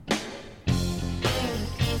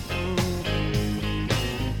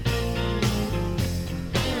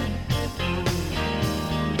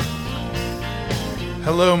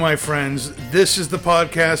Hello, my friends. This is the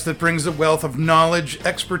podcast that brings the wealth of knowledge,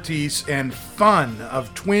 expertise, and fun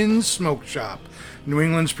of Twin Smoke Shop, New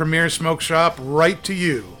England's premier smoke shop, right to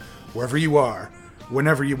you, wherever you are,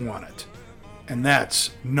 whenever you want it. And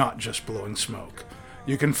that's not just blowing smoke.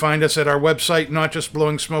 You can find us at our website,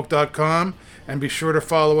 notjustblowingsmoke.com, and be sure to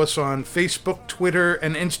follow us on Facebook, Twitter,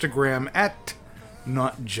 and Instagram at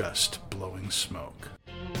Not Just Blowing Smoke.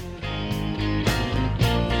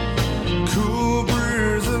 Cool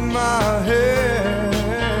breeze in my head,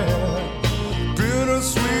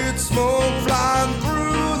 bittersweet smoke flying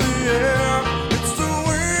through the air. It's the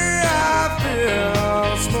way I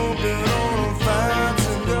feel, smoking on a fat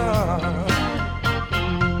cigar.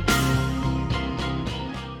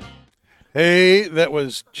 Hey, that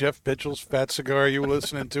was Jeff Mitchell's Fat Cigar you were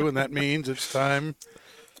listening to, and that means it's time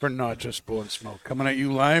for Not Just Blowing Smoke. Coming at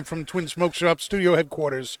you live from Twin Smoke Shop studio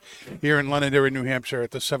headquarters here in Londonderry, New Hampshire at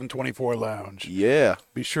the 724 Lounge. Yeah.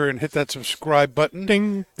 Be sure and hit that subscribe button.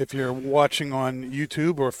 Ding. If you're watching on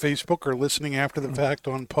YouTube or Facebook or listening after the fact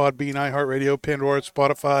on Podbean, iHeartRadio, Pandora,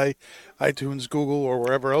 Spotify, iTunes, Google, or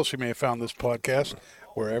wherever else you may have found this podcast.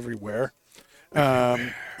 We're everywhere.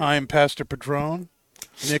 I'm Pastor Padron,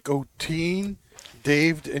 Nick O'Teen,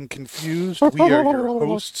 Daved and Confused. We are your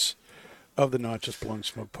hosts of the Not Just Blowing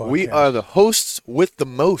Smoke podcast. We are the hosts with the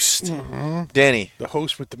most. Mm-hmm. Danny. the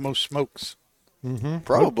host with the most smokes.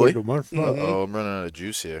 Probably. Mm-hmm. Uh-oh, I'm running out of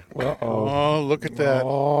juice here. Oh, look at that.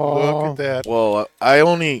 Look at that. Well, I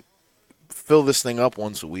only fill this thing up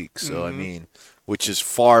once a week, so I mean, which is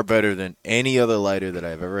far better than any other lighter that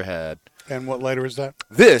I've ever had. And what lighter is that?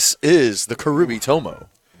 This is the Karubi Tomo.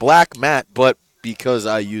 Black matte, but because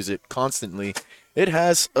I use it constantly, it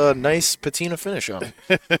has a nice patina finish on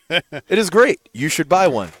it. It is great. You should buy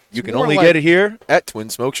one. You can more only like get it here at Twin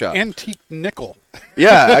Smoke Shop. Antique nickel.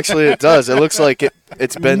 Yeah, actually it does. It looks like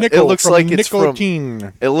it's been Nickel it looks from like it's nicotine.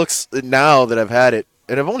 from it looks now that I've had it,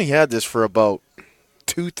 and I've only had this for about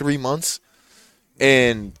 2-3 months,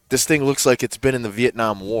 and this thing looks like it's been in the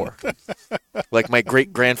Vietnam War. Like my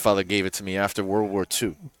great grandfather gave it to me after World War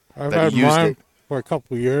II. I've that had he used mine it. for a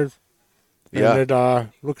couple of years, Yeah. and it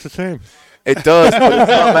looks the same. It does, but it's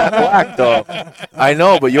not matte black though. I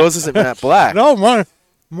know, but yours isn't matte black. No,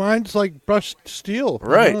 mine's like brushed steel.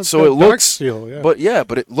 Right, You know, it's so got it dark looks steel. Yeah.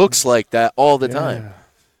 but it looks like that all the time.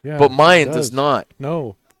 Yeah, But mine it does not.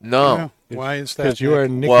 No, No. Yeah. Why is that? because you are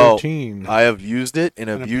Nick? Well, nicotine. I have used it and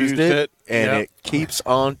abused it, and Yep. it keeps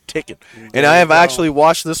on ticking. And I have actually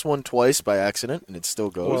washed this one twice by accident, and it still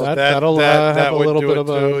goes. Well, that'll that have a would little do bit it of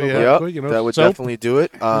too, a yeah. liquid, you know, that would soap definitely do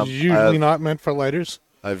it. is usually not meant for lighters.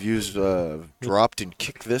 I've used dropped and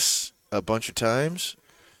kicked this a bunch of times.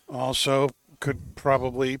 Also, could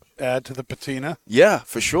probably add to the patina. Yeah,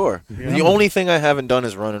 for sure. The only thing I haven't done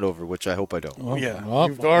is run it over, which I hope I don't. Oh, Yeah, well,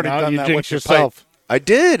 you've already now done you that jinxed with your yourself. I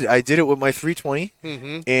did it with my 320,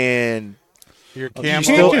 Mm-hmm. and Your You camo can't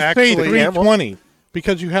just say actually. 320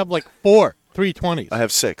 because you have like 4 320s. I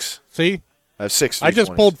have 6. See, I have 6. I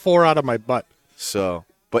just 320s. pulled 4 out of my butt. So,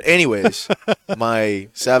 but anyways, my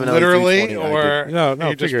Savinelli Literally, 320, or No,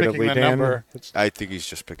 you're just figuratively, picking the Dan. number. I think he's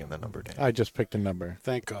just picking the number down. I just picked a number.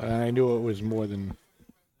 Thank God. And I knew it was more than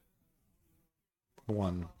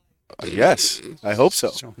 1. Yes, I hope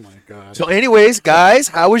so. Oh my God. So, anyways, guys,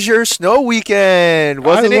 how was your snow weekend?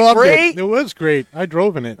 Wasn't I it loved great? It was great. I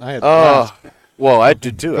drove in it. I had Oh, well, I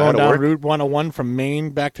did too. I going had to down work. Route 101 from Maine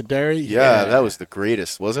back to Derry. Yeah, that was the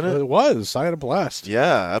greatest, wasn't it? It was. I had a blast.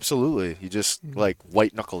 Yeah, absolutely. You just like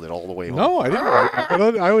white knuckled it all the way home. No, I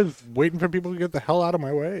didn't. I was waiting for people to get the hell out of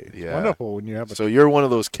my way. It's Yeah. wonderful when you have a. So you're one of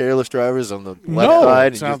those careless drivers on the left No, side,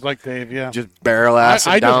 and Sounds like Dave, yeah. just barrel ass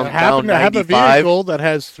I down just happen to have a 95. vehicle that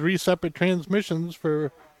has 3 separate transmissions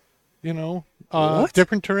for, What?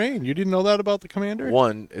 different terrain. You didn't know that about the Commander?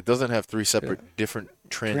 One, it doesn't have 3 separate different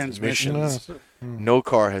transmissions. Yeah. No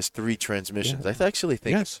car has 3 transmissions. I actually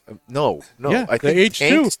think. Yes. No. Yeah, I the think H2.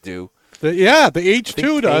 tanks do. The H2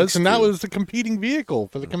 think does, tanks and that do. was the competing vehicle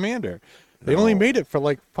for the Commander. They only made it for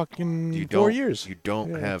like fucking You 4 don't. years. You don't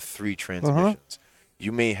Yeah. have 3 transmissions.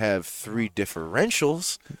 You may have 3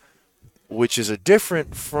 differentials, which is a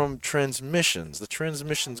different from transmissions. The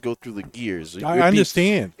transmissions go through the gears. It would I be-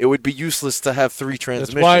 understand. It would be useless to have 3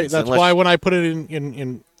 transmissions. That's unless, why when I put it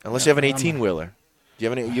in unless you have an 18-wheeler. Do you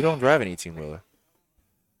have any? You don't drive an 18-wheeler.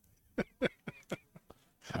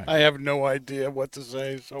 I have no idea what to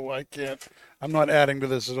say, so I can't. I'm not adding to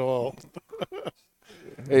this at all.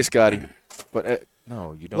 Hey, Scotty. But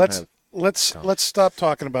no, you don't Let's have. let's stop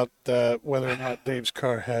talking about whether or not Dave's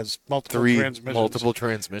car has multiple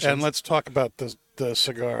transmissions. And let's talk about the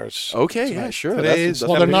cigars. Okay, tonight. yeah, sure. Today's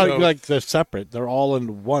Well, they're not episode- like they're separate. They're all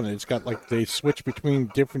in one. It's got like they switch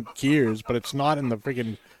between different gears, but it's not in the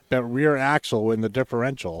freaking that rear axle in the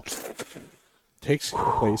differential. Takes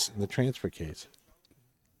place in the transfer case.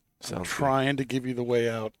 I'm trying to give you the way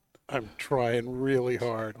out. I'm trying really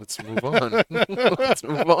hard. Let's move on. Let's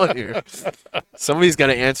move on here. Somebody's got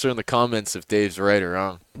to answer in the comments if Dave's right or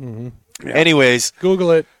wrong. Mm-hmm. Yeah. Anyways,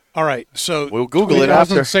 Google it. All right, so we'll Google it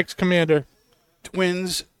after. 2006 Commander.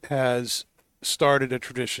 Twins has started a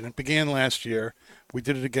tradition. It began last year. We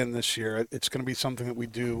did it again this year. It's going to be something that we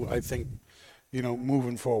do, I think,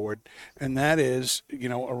 moving forward. And that is,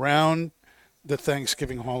 around the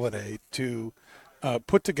Thanksgiving holiday to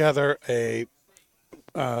put together a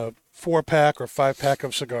 4-pack or 5-pack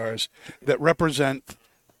of cigars that represent,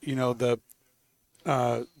 the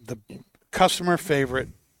customer favorite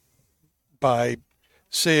by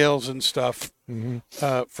sales and stuff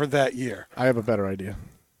for that year. I have a better idea.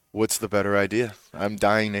 What's the better idea? I'm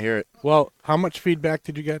dying to hear it. Well, how much feedback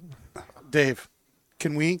did you get? Dave,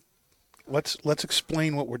 can we let's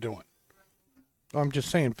explain what we're doing. I'm just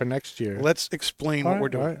saying for next year. Let's explain what we're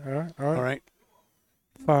doing. All All right.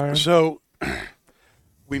 Fine. So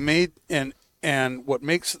we made and what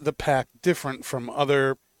makes the pack different from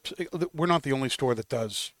other, we're not the only store that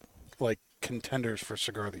does like contenders for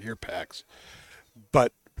Cigar of the Year packs,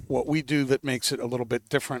 but what we do that makes it a little bit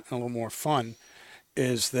different and a little more fun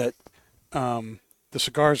is that the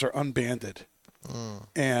cigars are unbanded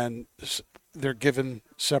and they're given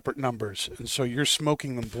separate numbers, and so you're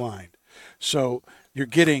smoking them blind. So you're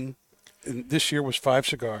getting, and this year was 5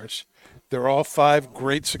 cigars. They're all 5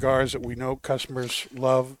 great cigars that we know customers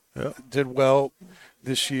love, did well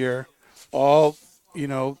this year. All,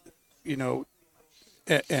 and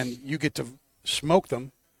you get to smoke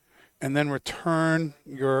them and then return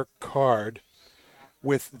your card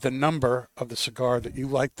with the number of the cigar that you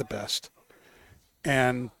like the best.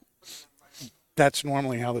 And that's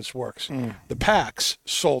normally how this works. The packs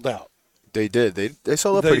sold out. They did. They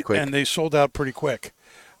sold out pretty quick. And they sold out pretty quick.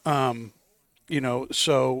 So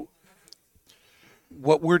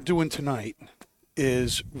what we're doing tonight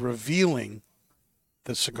is revealing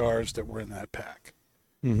the cigars that were in that pack.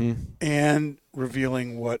 And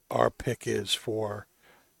revealing what our pick is for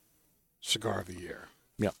Cigar of the Year.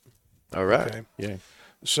 Yep. All right. Okay. Yeah.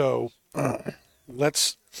 So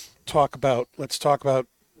let's talk about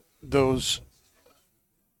those.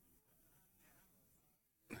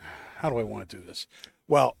 How do I want to do this?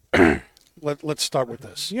 Well, let's start with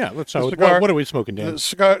this. Yeah. Let's. The What, cigar- what are we smoking, Dan?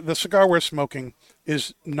 The cigar we're smoking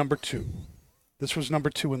is number 2. This was number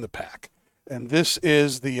 2 in the pack, and this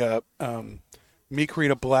is the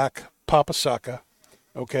Micarita Black Papasaka.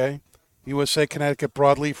 Okay, USA Connecticut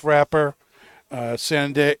broadleaf wrapper,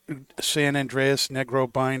 San Andreas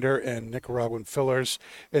Negro binder, and Nicaraguan fillers.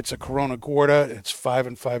 It's a Corona Gorda. It's 5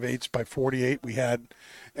 5/8 by 48. We had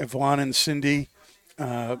Yvonne and Cindy,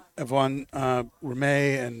 Yvonne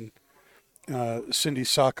Ramey and Cindy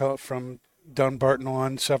Saka from Dunbarton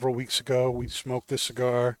on several weeks ago. We smoked this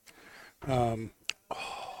cigar,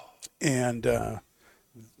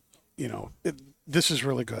 this is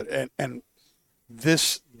really good, and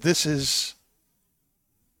this is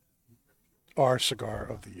our cigar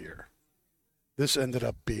of the year. This ended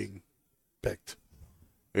up being picked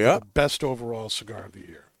Yeah. the best overall cigar of the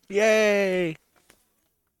year. Yay.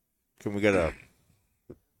 Can we get a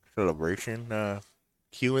celebration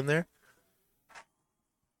cue in there?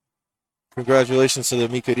 Congratulations to the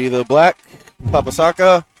Micarita Black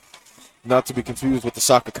Papasaka, not to be confused with the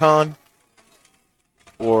Saka Khan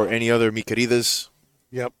or any other Micaritas.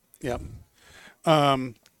 Yep.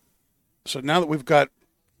 So now that we've got,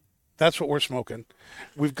 that's what we're smoking.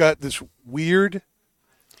 We've got this weird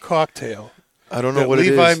cocktail I don't know that what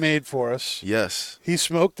Levi it is. made for us. Yes. He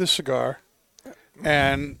smoked this cigar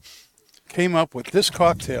and came up with this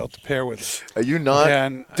cocktail to pair with it. Are you not?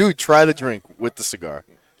 And Dude, try the drink with the cigar.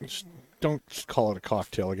 Don't just call it a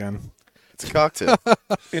cocktail again. It's a cocktail.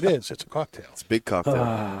 it is. It's a cocktail. It's a big cocktail.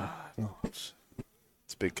 No, it's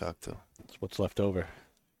It's a big cocktail. what's left over.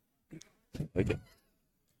 Like it.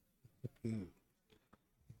 Mm.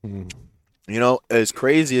 You know, as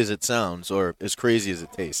crazy as it sounds, or as crazy as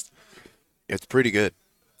it tastes, it's pretty good.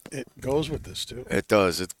 It goes with this too. It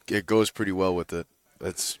does. It goes pretty well with it.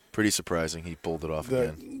 It's pretty surprising he pulled it off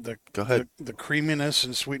again. Go ahead. The creaminess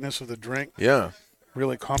and sweetness of the drink Yeah.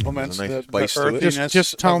 really complements There's a nice the spice to it. earthiness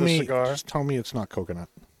Just tell of the me. cigar. Just tell me it's not coconut.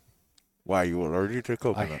 Why, you allergic to I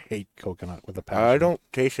coconut? hate coconut with a passion. I don't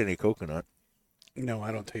taste any coconut. No,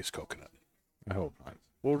 I don't taste coconut. I hope not.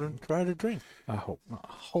 Well, then try to drink. I hope.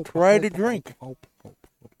 Try to drink. Hope.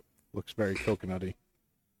 Looks very coconutty.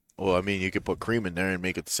 Well, I mean, you could put cream in there and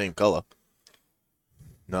make it the same color.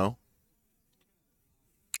 No?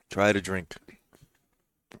 Try to drink.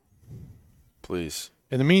 Please.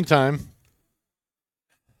 In the meantime.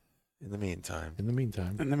 In the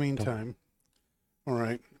meantime. All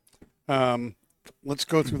right. Let's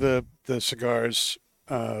go through the cigars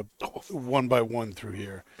one by one through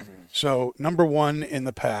here. So number one in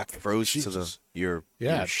the pack. Froze to your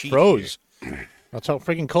sheet froze. That's how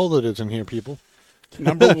freaking cold it is in here, people.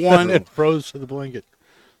 Number one. It froze to the blanket.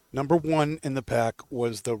 Number one in the pack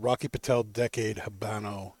was the Rocky Patel Decade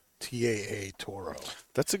Habano TAA Toro.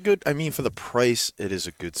 That's a good, I mean, for the price, it is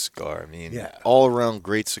a good cigar. I mean, Yeah. all around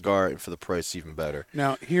great cigar, and for the price, even better.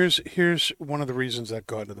 Now, here's one of the reasons that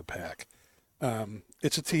got into the pack.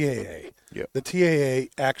 It's a TAA. Yep. The TAA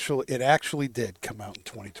actually did come out in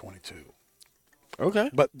 2022. Okay.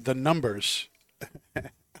 But the numbers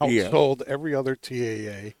outsold every other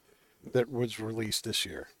TAA that was released this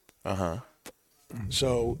year. Uh-huh.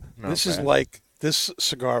 So this is bad. like, this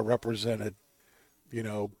cigar represented,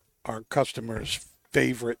 our customers'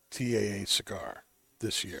 favorite TAA cigar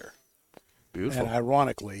this year. Beautiful. And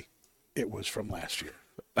ironically, it was from last year.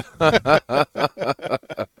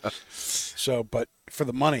 So, but for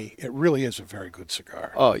the money, it really is a very good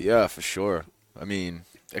cigar. Oh, yeah, for sure. I mean,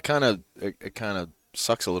 it kind of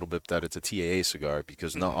sucks a little bit that it's a TAA cigar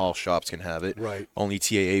because not all shops can have it. Right. Only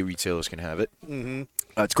TAA retailers can have it. Mm-hmm.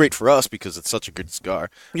 It's great for us because it's such a good cigar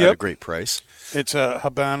at a Yep. great price. It's a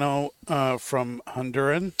Habano from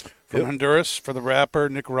Honduras for the wrapper,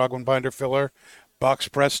 Nicaraguan binder filler, box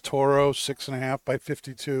press Toro 6.5 by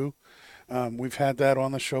 52. We've had that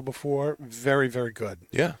on the show before. Very, very good.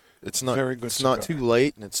 Yeah. It's not Very good It's not cigar. too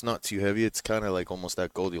light and it's not too heavy. It's kind of like almost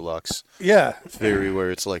that Goldilocks Yeah. theory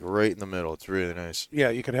where it's like right in the middle. It's really nice. Yeah,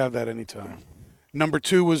 you could have that anytime. Number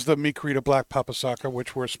two was the Mikrita Black Papasaka,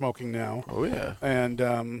 which we're smoking now. Oh, yeah.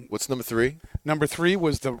 And What's number 3? number three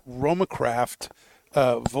was the Roma Craft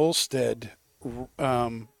Volstead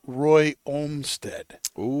Roy Olmsted.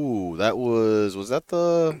 Ooh, was that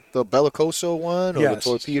the Bellicoso one or Yes. the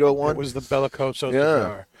Torpedo one? It was the Bellicoso Yeah.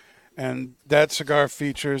 cigar. And that cigar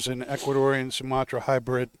features an Ecuadorian Sumatra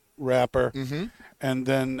hybrid wrapper. Mm-hmm. And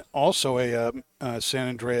then also a San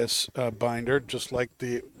Andreas binder, just like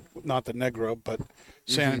not the Negro, but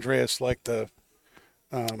San Andreas like the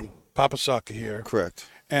Papasaka here. Correct.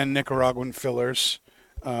 And Nicaraguan fillers,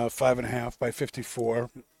 5.5 by 54.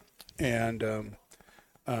 And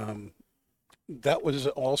that was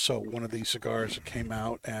also one of these cigars that came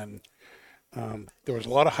out, and there was a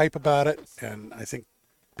lot of hype about it, and I think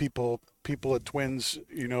people at Twins,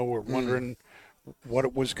 were wondering what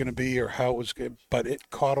it was going to be or how it was going, but it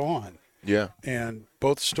caught on. Yeah. And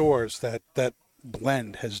both stores, that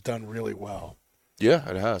blend has done really well, Yeah,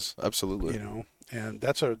 it has. Absolutely. and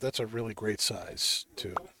that's a really great size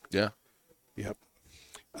too. Yeah. Yep.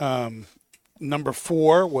 Number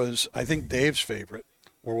 4 was, I think, Dave's favorite,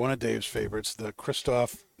 or one of Dave's favorites, the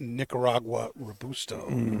Christoph Nicaragua Robusto.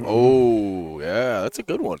 Oh, yeah, that's a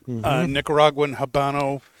good one. Nicaraguan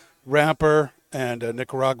Habano wrapper and a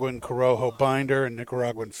Nicaraguan Corojo binder and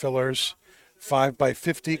Nicaraguan fillers. 5 by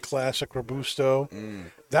 50 classic Robusto.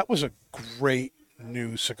 That was a great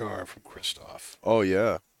new cigar from Christoph. Oh,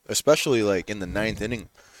 yeah. Especially like in the 9th inning.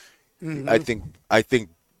 I think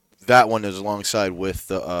that one is alongside with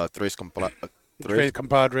the Tres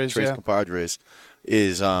Compadres, yeah. Compadres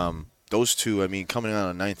is those two, I mean, coming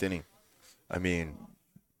out of the 9th inning. I mean,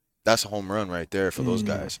 that's a home run right there for those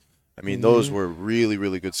guys. I mean, those were really,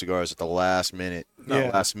 really good cigars at the last minute.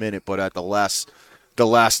 Not last minute, but at the last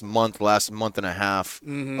month and a half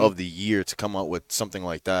of the year to come out with something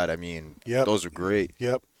like that. I mean, those are great.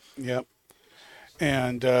 Yep.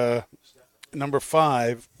 And number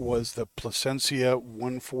 5 was the Plasencia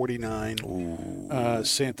 149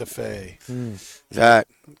 Santa Fe. That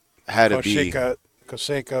had to be.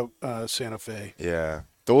 Coseca Santa Fe. Yeah.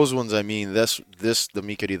 Those ones, I mean, the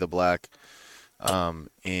Mikiri the Black, and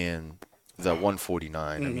the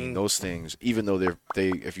 149. I mean, those things, even though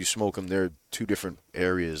if you smoke them, they're two different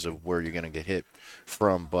areas of where you're gonna get hit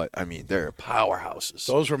from. But I mean, they're powerhouses.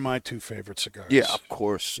 Those were my 2 favorite cigars. Yeah, of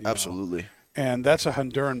course, absolutely. And that's a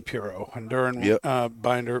Honduran Puro,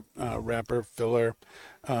 binder, wrapper, filler,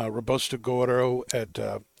 Robusto Gordo at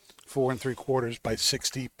 4 3/4 by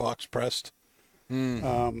 60, box pressed.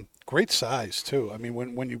 Great size too. I mean,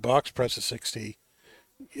 when you box press a 60,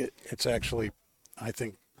 it's actually, I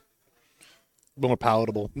think, More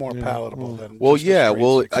palatable. more Yeah. palatable than. Well, just a yeah. straight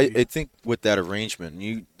Well, 60. I think with that arrangement,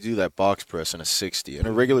 you do that box press in a 60, and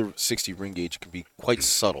a regular 60 ring gauge can be quite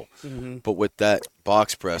subtle. Mm-hmm. But with that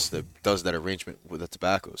box press that does that arrangement with the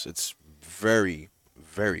tobaccos, it's very,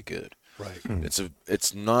 very good. Right.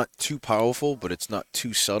 It's not too powerful, but it's not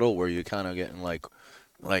too subtle where you're kind of getting like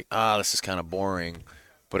this is kind of boring.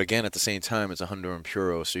 But again, at the same time, it's a Honduran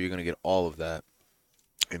Puro, so you're gonna get all of that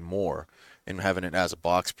and more. And having it as a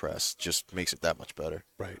box press just makes it that much better.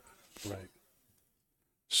 Right. Right.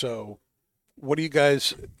 So, what do you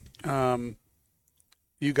guys?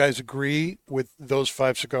 You guys agree with those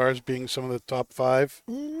 5 cigars being some of the top 5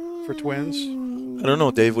 for twins? I don't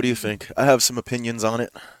know, Dave. What do you think? I have some opinions on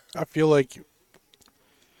it. I feel like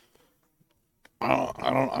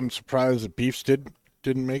I'm surprised the beefs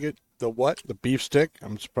didn't make it. The what? The beef stick.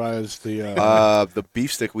 I'm surprised the The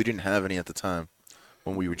beef stick, we didn't have any at the time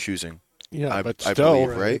when we were choosing. yeah, but I still,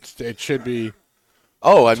 believe, right? it should be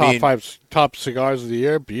Oh, I top mean, 5 top cigars of the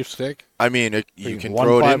year. Beef stick. you can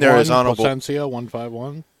throw it in there as honorable. Plasencia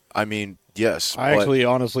 151. I mean, yes. I but actually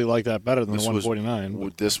honestly like that better than the this was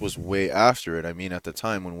 149. this was way after it. I mean, at the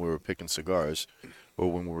time when we were picking cigars,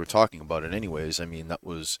 or when we were talking about it, anyways. I mean, it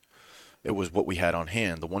was what we had on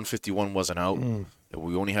hand. The 151 wasn't out.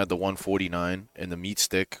 We only had the 149 and the meat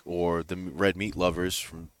stick or the red meat lovers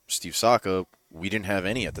from Steve Saka. We didn't have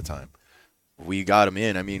any at the time. We got them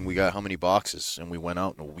in. I mean, we got how many boxes, and we went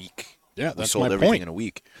out in a week. Yeah, We that's sold my everything point. in a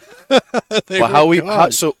week. They But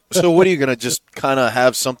were so what are you gonna just kind of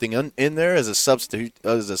have something in there as a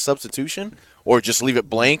substitution, or just leave it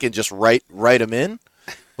blank and just write them in,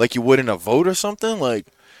 like you would in a vote or something? Like,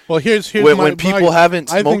 Well, here's when people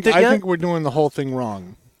haven't I smoked think, it yet? I think we're doing the whole thing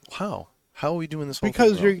wrong how are we doing this? Whole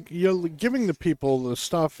because thing wrong? you're giving the people the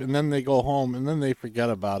stuff and then they go home and then they forget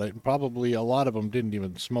about it. And probably a lot of them didn't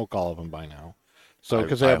even smoke all of them by now. So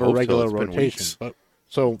because they I have a hope so. regular It's been rotation. weeks. But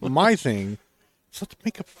so my thing is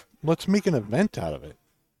let's make an event out of it.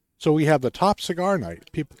 So we have the top cigar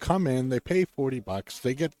night. People come in, they pay $40,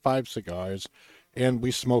 they get 5 cigars, and we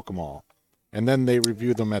smoke them all. And then they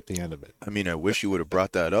review them at the end of it. I mean, I wish you would have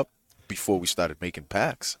brought that up before we started making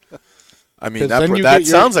packs. I mean, 'Cause that then you that get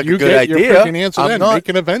your- sounds like you a good get your idea. freaking answer I'm then. not. Make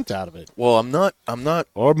an event out of it. Well, I'm not. Or I'm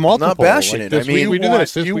multiple. not bashing like it. this I mean, week we do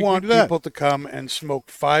this. This you week want we do that. people to come and smoke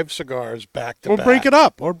 5 cigars back to Or back. break it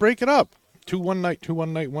up. 2 one night,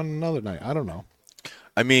 1 another night. I don't know.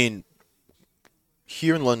 I mean,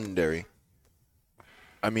 here in Londonderry,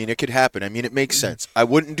 I mean, it could happen. I mean, it makes sense. I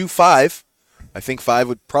wouldn't do 5. I think 5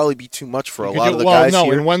 would probably be too much for a lot of the guys no,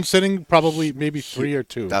 here. in one sitting, probably maybe 3 or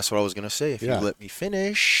 2. That's what I was gonna say. If Yeah. you let me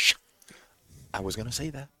finish, I was gonna say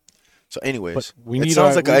that. So, anyways, But we it need sounds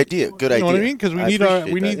our- like an idea. Good you idea. know what I mean? Because we I need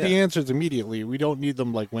appreciate we that, need yeah. the answers immediately. We don't need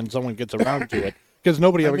them like when someone gets around to it. Because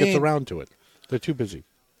nobody ever gets mean- around to it. They're too busy.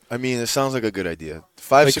 I mean, it sounds like a good idea.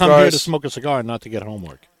 5 They cigars. come here to smoke a cigar, not to get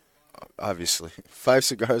homework. Obviously, 5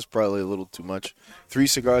 cigars probably a little too much. 3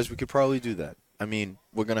 cigars, we could probably do that. I mean,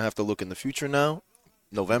 we're gonna have to look in the future now,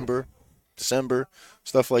 November, December,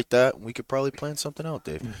 stuff like that. We could probably plan something out,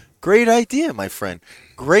 Dave. Great idea, my friend.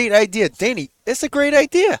 Great idea, Danny. It's a great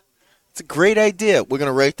idea. It's a great idea. We're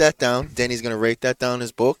gonna write that down. Danny's gonna write that down in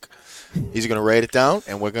his book. He's gonna write it down,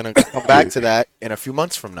 and we're gonna come back to that in a few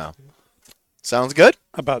months from now. Sounds good?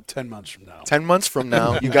 About 10 months from now. 10 months from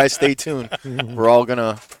now, you guys stay tuned. We're all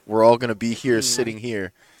gonna be here, sitting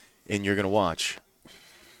here, and you're gonna watch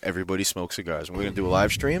everybody smoke cigars. And we're gonna do a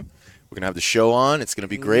live stream. We're gonna have the show on. It's gonna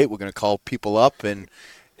be great. We're gonna call people up, and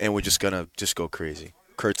we're just gonna go crazy.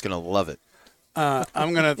 Kurt's gonna love it.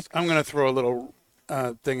 I'm gonna throw a little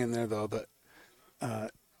thing in there though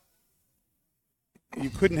that you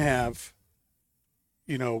couldn't have,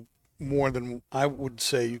 more than, I would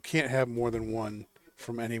say you can't have more than one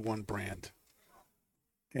from any one brand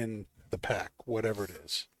in the pack, whatever it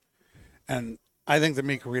is. And I think the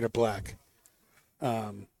Micarita Black,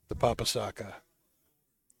 the Papasaka,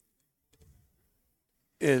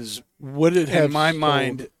 is Would it have in my sold-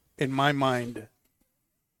 mind,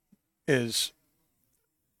 is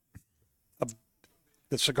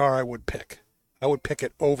the cigar I would pick. I would pick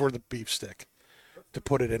it over the beef stick to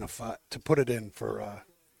put it in for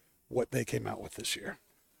what they came out with this year.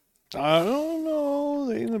 I don't know.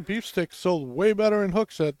 The beef stick sold way better in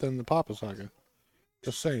Hookset than the Papasaka.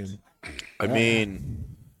 Just saying. I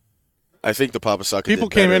mean, I think the Papasaka. People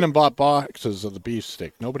did came better. in and bought boxes of the beef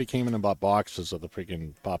stick. Nobody came in and bought boxes of the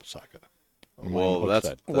freaking Papasaka. Well, that's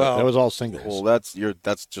that was all singles. well,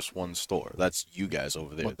 that's just one store. That's you guys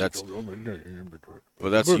over there. That's you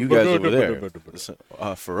guys over there.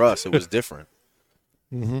 For us, it was different.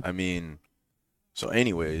 I mean, so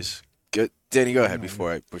anyways, Danny, go ahead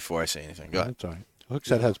before I say anything. Go ahead. That's all right.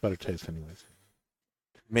 Hookset has better taste, anyways.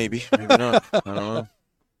 Maybe not. I don't know.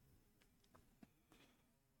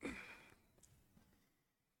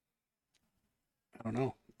 I don't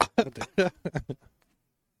know. What the-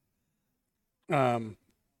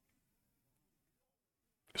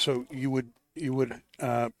 so you would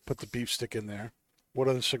put the beef stick in there. What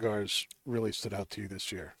other cigars really stood out to you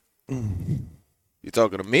this year? You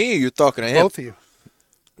talking to me or you talking to him? Both of you.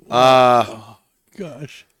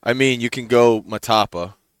 Gosh. I mean, you can go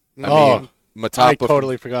Matapa. I Matapa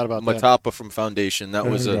totally forgot about that. Matapa from Foundation. That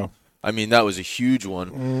There was you a. go. I mean, that was a huge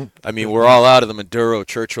one. I mean, we're all out of the Maduro,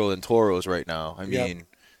 Churchill, and Toros right now. I Yep. mean,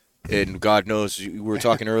 and God knows, we were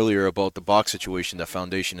talking earlier about the box situation that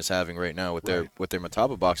Foundation is having right now with their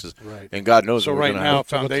Matapa boxes. Right. And God knows, So we're right gonna now, have,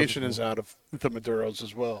 Foundation is out of the Maduros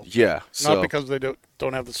as well. yeah. So Not because they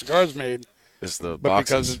don't have the cigars made, it's the but boxes.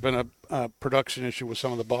 because there's been a production issue with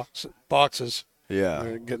some of the boxes. Yeah.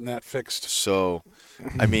 They're getting that fixed. So,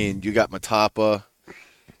 I mean, you got Matapa.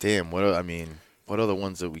 Damn, what other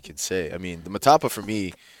ones that we could say? I mean, the Matapa for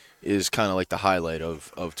me is kind of like the highlight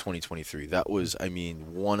of 2023. That was, I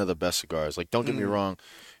mean, one of the best cigars. Like, don't get me wrong,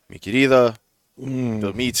 mi querida,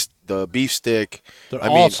 the beef stick. They're I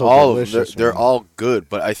all mean, so all of them, delicious, they're man. all good.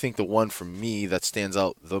 But I think the one for me that stands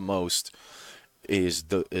out the most is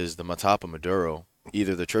the Matapa Maduro.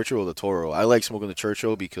 Either the Churchill or the Toro. I like smoking the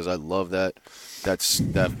Churchill because I love that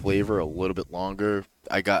flavor a little bit longer.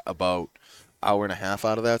 I got about hour and a half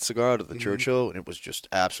out of that cigar, out of the Churchill, and it was just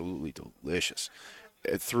absolutely delicious,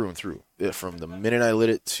 through and through. From the minute I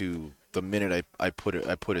lit it to the minute I put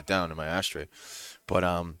it down in my ashtray. But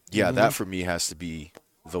that for me has to be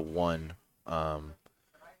the one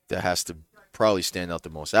that has to probably stand out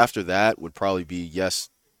the most. After that would probably be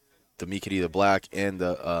the Mi Querida Black and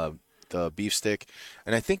the beef stick,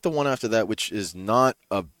 and I think the one after that, which is not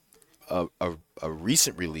a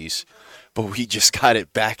recent release, but we just got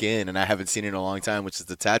it back in, and I haven't seen it in a long time, which is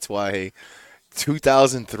the Tatuaje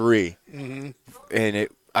 2003. And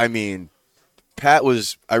I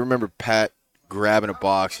remember Pat grabbing a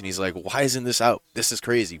box, and he's like, "Why isn't this out? This is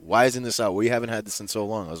crazy. Why isn't this out? We haven't had this in so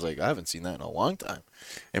long." I was like, "I haven't seen that in a long time,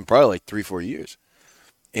 in probably like 3-4 years."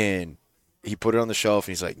 And he put it on the shelf,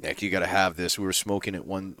 and he's like, "Nick, you got to have this." We were smoking it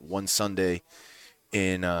one Sunday,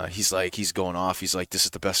 and he's going off. He's like, "This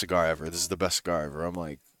is the best cigar ever. This is the best cigar ever." I'm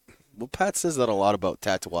like, well, Pat says that a lot about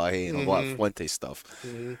Tatuaje and a lot of Fuente stuff.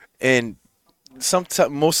 And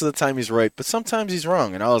most of the time he's right, but sometimes he's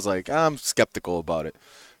wrong. And I was like, I'm skeptical about it.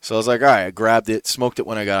 So I was like, all right, I grabbed it, smoked it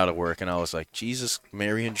when I got out of work, and I was like, Jesus,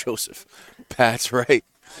 Mary, and Joseph, Pat's right.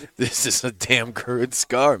 This is a damn good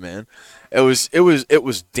cigar, man. It was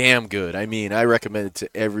damn good. I mean, I recommend it to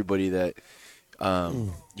everybody that,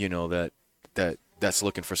 that's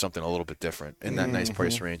looking for something a little bit different in that nice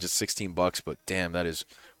price range. It's $16, but damn, that is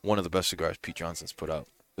one of the best cigars Pete Johnson's put out.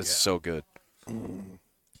 It's so good.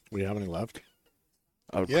 We have any left?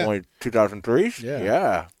 Out of Yeah. 2003? Yeah.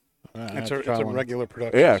 Yeah. It's a regular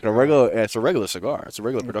production. Yeah, it's cigar. a regular cigar. It's a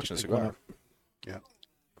regular production pick one cigar. up.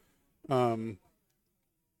 Yeah.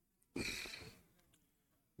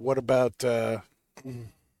 What about? There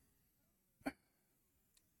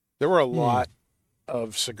were a lot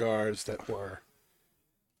of cigars that were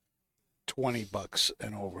 $20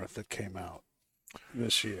 and over that came out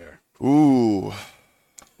this year. Ooh.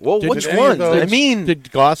 Well, Did which any of ones? those- I mean,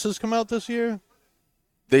 Did Gosses come out this year?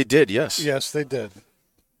 they did, yes. Yes, they did,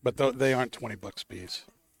 but they aren't $20 piece.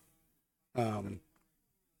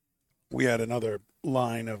 We had another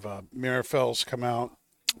line of Mirafels come out.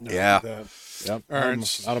 Yeah. The Yep.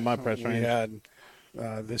 Ernst. Out of my price We range. had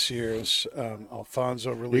this year's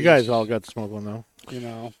Alfonso release. You guys all got to smoke one, though. You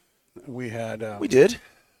know, we had. We did.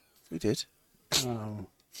 We did.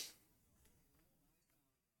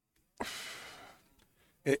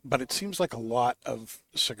 But it seems like a lot of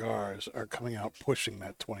cigars are coming out pushing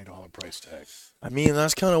that $20 price tag. I mean,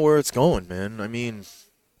 that's kind of where it's going, man. I mean,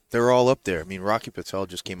 they're all up there. I mean, Rocky Patel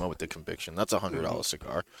just came out with the Conviction. That's a $100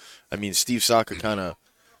 cigar. I mean, Steve Saka kind of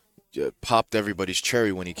popped everybody's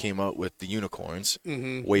cherry when he came out with the Unicorns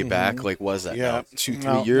way back. Like, was that Yeah. now?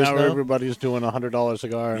 2-3 years now? everybody's doing a $100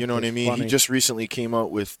 cigar. You know what I It's mean? funny. He just recently came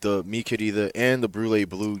out with the Mi Querida and the Brulee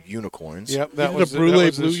Blue Unicorns. Yep, That that was was the Brulee that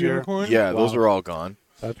was Blue this year. Unicorn? Yeah, those Wow. are all gone.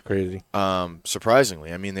 That's crazy.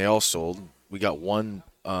 Surprisingly, I mean, they all sold. We got one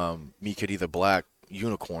Mi Querida Black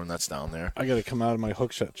Unicorn that's down there. I got to come out of my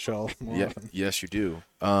hookshot shell. more Yeah, often. yes, you do.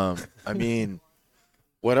 I mean,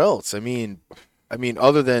 what else? I mean,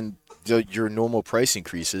 other than your normal price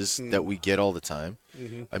increases that we get all the time.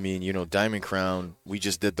 I mean, Diamond Crown, we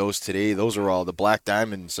just did those today. Those are all the Black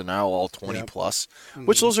Diamonds are now all 20 plus,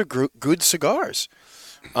 which those are good cigars.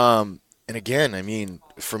 And again, I mean,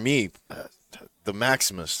 for me, the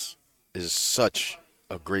Maximus is such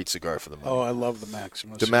a great cigar for the money. Oh, I love the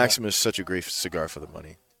Maximus. The Maximus is such a great cigar for the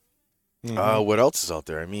money. What else is out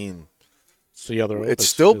there? I mean, It's the other. it's Opus,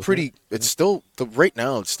 still isn't pretty. it? It's still right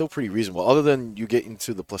now. It's still pretty reasonable. Other than you get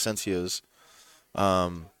into the Plasencias,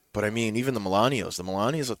 but I mean, even the Milanios. The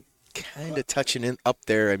Milanios are kind of touching in up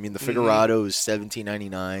there. I mean, the Figurado is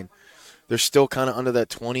 $17.99. They're still kind of under that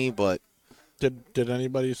 20, but Did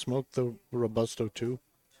anybody smoke the Robusto too?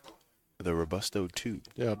 the Robusto too.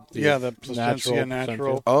 Yeah. The Plasencia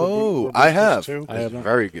Natural. Oh, Robustus I have. too. I haven't.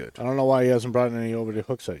 Very good. I don't know why he hasn't brought any over to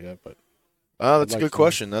Hookset yet, but That's a like good some.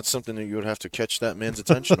 question. That's something that you would have to catch that man's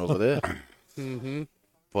attention over there. Mm-hmm.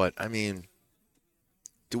 But I mean,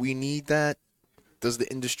 do we need that? Does the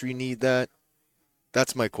industry need that?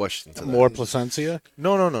 That's my question to more that. Plasencia.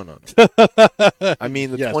 No. I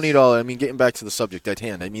mean the Yes. $20. I mean, getting back to the subject at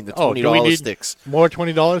hand. I mean the Oh, $20 do we need sticks. more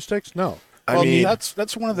 $20 sticks? No. I Well, mean,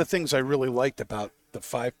 that's one of the things I really liked about the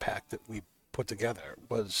 5-pack that we put together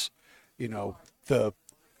was, the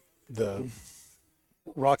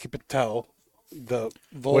Rocky Patel, the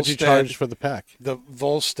What'd you charge Volstead, for the pack? the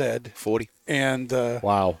Volstead, 40. and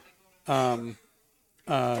Wow.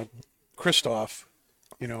 Christoph,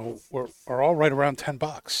 are all right around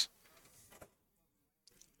 $10.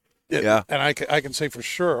 Yeah. And I can say for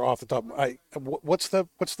sure off the top, what's the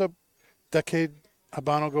Decade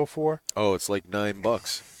Habano go for? Oh, it's like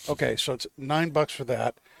 $9. Okay, so it's $9 for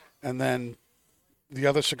that, and then the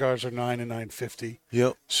other cigars are $9 and $9.50.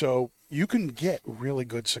 Yep. So you can get really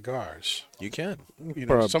good cigars. You can.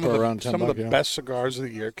 Some for of around the $10, yeah. best cigars of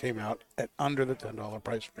the year came out at under the $10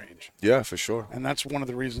 price range, Yeah, for sure. and that's one of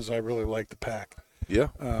the reasons I really like the pack, Yeah.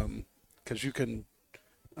 because you can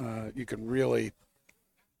really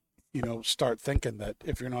start thinking that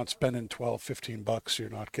if you're not spending $12-15, you're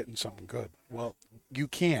not getting something good. Well, you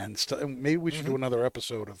can. Maybe we should do another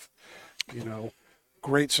episode of,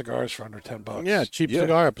 great cigars for under $10. Yeah, cheap Yeah.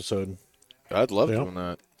 cigar episode. I'd love Yeah. doing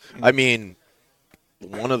that. I mean,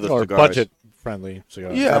 one of the Or cigars. budget-friendly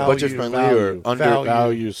cigars. Yeah, Value, budget friendly or value, under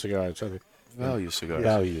value cigars. I think. value cigars.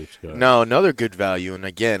 Value cigars. Now, another good value, and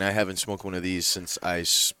again, I haven't smoked one of these since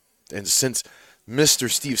since Mr.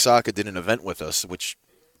 Steve Saka did an event with us, which,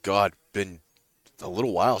 God, been a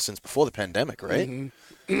little while since before the pandemic, right?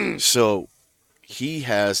 So he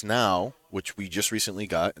has now, which we just recently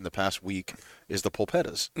got in the past week, is the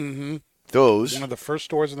Polpettas. Mm-hmm. Those, One of the first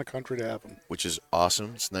stores in the country to have them. which is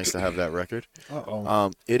awesome. It's nice to have that record.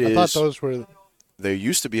 Uh-oh. It I is. thought those were. There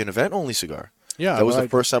used to be an event-only cigar. Yeah, That was but the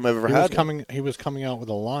first time I've ever he was had one. coming. He was coming out with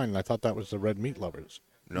a line, and I thought that was the Red Meat Lovers.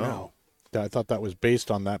 No. I thought that was based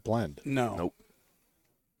on that blend. No. Nope.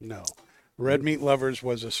 No. Red Meat Lovers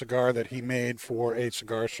was a cigar that he made for a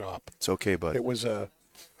cigar shop. It's okay, bud. It was a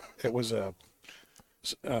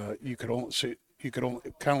you could only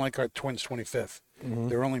kind of like our Twins 25th.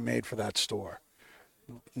 They're only made for that store.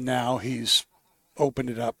 Now he's opened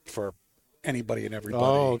it up for anybody and everybody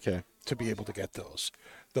Oh, okay. to be able to get those.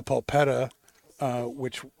 The Polpetta,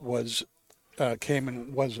 which was came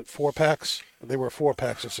in, was it 4-packs? They were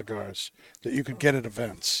 4-packs of cigars that you could get at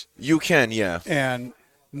events, You can, yeah. and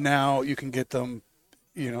now you can get them.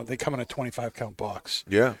 They come in a 25-count box.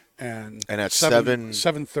 Yeah. And at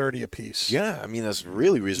 $7.30 a piece. Yeah, I mean, that's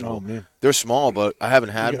really reasonable. Oh, man. They're small, but I haven't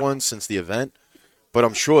had one since the event. But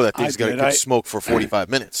I'm sure that these guys did. could smoke for 45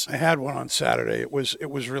 minutes. I had one on Saturday. It was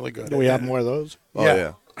really good. Do we have more of those? Oh,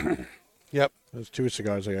 Yeah. yeah. Yep, There's 2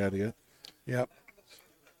 cigars I had to get. yep.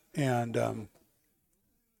 And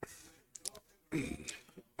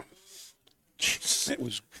it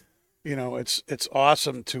was, it's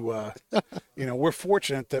awesome to, we're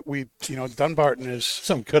fortunate that we, Dunbarton is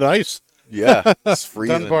Some good ice. Yeah. It's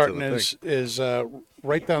freezing. to Dunbarton the is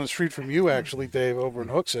right down the street from you, actually, Dave, over in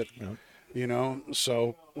Hooksett. Yeah.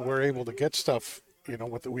 So we're able to get stuff.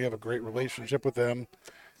 We have a great relationship with them,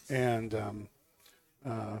 and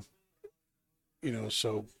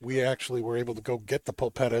so we actually were able to go get the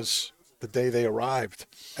Polpettas the day they arrived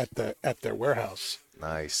at their warehouse, thing.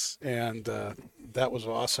 Nice. and that was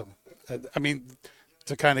awesome. I mean,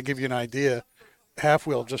 to kind of give you an idea, Half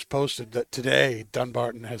Wheel just posted that today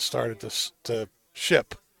Dunbarton has started to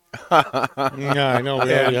ship. Yeah, I know.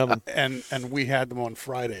 We already have them. and we had them on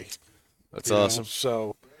Friday. That's you know, awesome.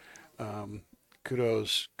 So,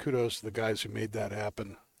 kudos to the guys who made that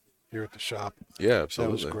happen here at the shop. Yeah,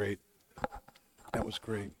 absolutely. That was great. That was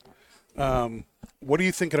great. What are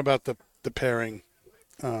you thinking about the pairing,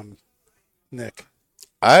 Nick?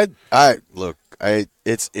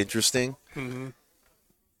 It's interesting. Mm-hmm.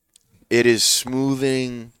 It is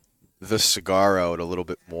smoothing the cigar out a little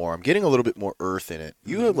bit more. I'm getting a little bit more earth in it.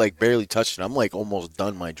 You have like barely touched it. I'm like almost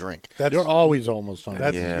done my drink. That's You're always almost on.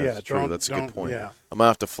 That's- Yeah, yeah, that's true. don't- That's a don't- good point. yeah. I'm gonna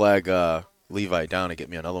have to flag Levi down to get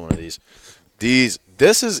me another one of these.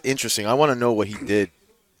 This is interesting. I want to know what he did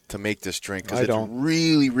to make this drink because I it's don't.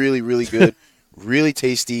 really, really, really good, really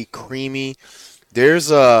tasty, creamy.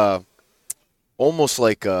 There's almost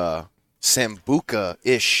like a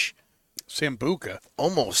sambuca-ish. Sambuca.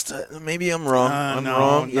 Almost. Maybe I'm wrong. I'm no,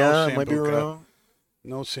 wrong. no Yeah, I might be sambuca. wrong.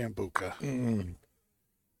 No Sambuca.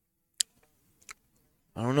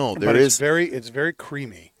 I don't know. But it's very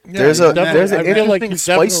creamy. There's an I feel like interesting you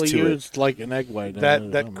spice definitely to it. used like an egg white. in That it or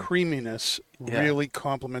that something. creaminess really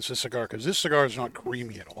complements the cigar because this cigar is not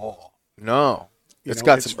creamy at all. No. You It's know,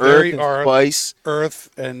 got it's some earth very and earth- spice. Earth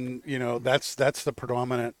and that's the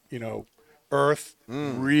predominant earth.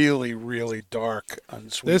 Really, really dark,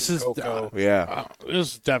 unsweetened This is cocoa. Yeah.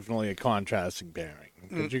 This is definitely a contrasting pairing.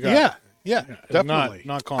 'Cause you got, Yeah, definitely.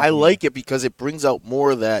 Not I like it because it brings out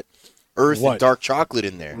more of that earth What? and dark chocolate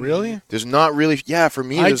in there. Really? There's not really, for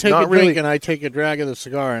me, I there's take not a drink really. and I take a drag of the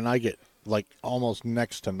cigar and I get like almost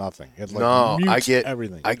next to nothing. It like No, I mutes get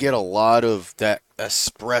everything. I get a lot of that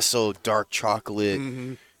espresso dark chocolate.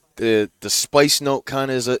 Mm-hmm. The spice note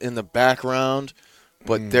kind of is in the background,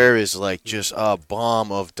 but there is like just a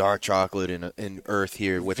bomb of dark chocolate in earth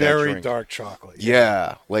here with that Very drink. dark chocolate.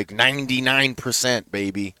 Yeah, like 99%,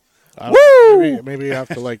 baby. Maybe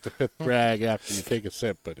after like the fifth drag after you take a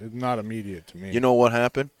sip, but it's not immediate to me. You know what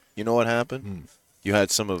happened? You had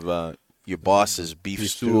some of your boss's beef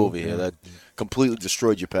stew over here that completely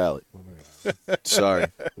destroyed your palate. Sorry.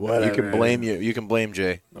 You can blame You can blame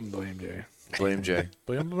Jay. I'm blame Jay. Blame Jay.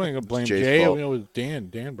 I'm going to blame Jay's Jay. fault. It was Dan.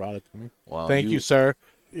 Dan brought it to me. Wow, Thank you, sir.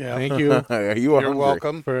 Yeah. Thank you You are You're hungry.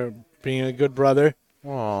 welcome. for being a good brother.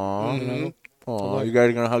 Aww. Mm-hmm. Aww. You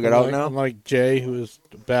guys gonna hug it out now? Unlike Jay, who is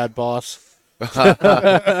a bad boss.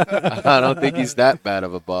 I don't think he's that bad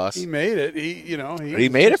of a boss. He made it. He He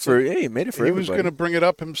made it for He everybody. was going to bring it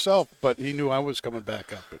up himself, but he knew I was coming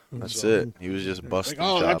back up. That's it. He was just busting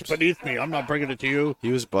Oh, that's chops. beneath me. I'm not bringing it to you.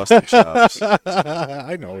 He was busting chops.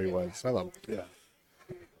 I know he was. I love. Yeah.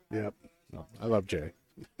 Yep. No, I love Jay.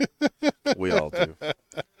 We all do.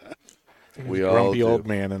 We all Grumpy do. old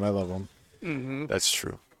man, and I love him. That's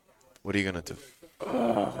true. What are you gonna do?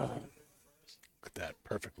 Look at that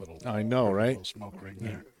perfect little. I know, right? Little smoke ring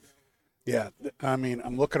there. Yeah, I mean,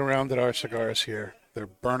 I'm looking around at our cigars here. They're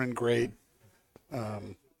burning great.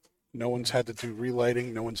 No one's had to do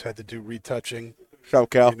relighting. No one's had to do retouching. Shout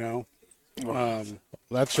Cal. You know.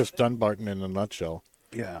 That's just Dunbarton in a nutshell.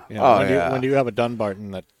 Yeah. You know, Oh, when yeah. when do you have a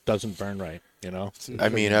Dunbarton that doesn't burn right? You know. I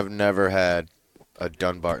mean, I've never had a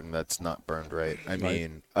Dunbarton that's not burned right. I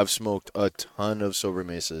mean, I've smoked a ton of sober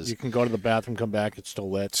mesas. You can go to the bathroom, come back, it's still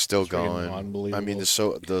lit. Still It's freaking going. Unbelievable. I mean,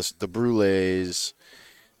 the brulees.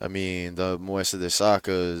 I mean, the muestra de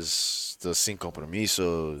sacas, the sin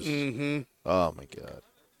compromisos. Mm-hmm. Oh my god.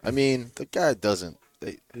 I mean, the guy doesn't.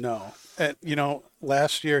 No. And,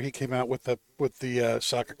 last year he came out with the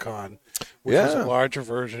Sakakan, which is a larger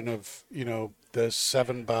version of, the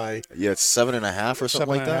 7 by Yeah, it's 7.5 or something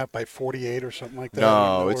like that. 7.5 by 48 or something like that.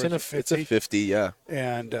 No, Or it's is it's a 50. Yeah.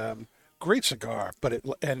 And great cigar, but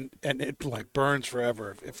it like burns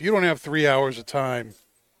forever. If you don't have 3 hours of time,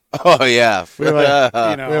 Oh yeah. We have a- you we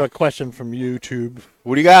have know, a question from YouTube.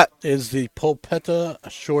 What do you got? Is the polpetta a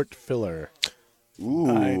short filler?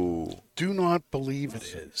 Ooh. do not believe it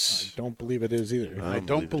is. Don't believe it is either. I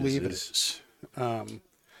don't believe it is.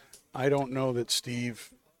 I don't know that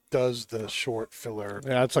Steve does the short filler.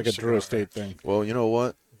 Yeah, that's like a Drew cigar. Estate thing. Well, you know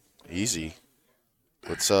what? Easy.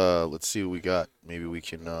 Let's see what we got. Maybe we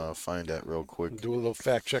can find that real quick. Do a little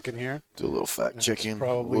fact checking here. Do a little fact checking.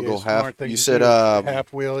 Probably We'll go a smart half. thing You to said do.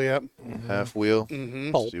 Half wheel, yep. half wheel.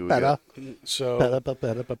 Mm-hmm. See what we got. So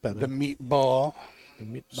Polpetta. the meatball.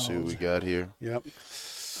 See what we got here. Yep.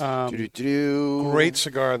 Do-do-do-do. Great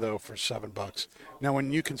cigar though for $7. Now,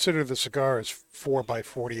 when you consider the cigar is 4 by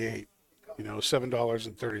 48,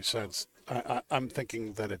 $7.30. I'm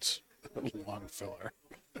thinking that it's a long filler.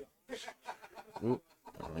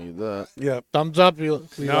 I need that. Yep. Thumbs up, Levi.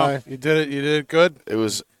 No, you did it. You did it good. It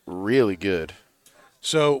was really good.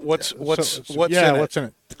 So what's in it? what's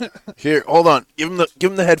in it? Here, hold on. Give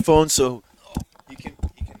him the headphones so you can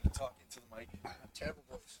talk into the mic. Terrible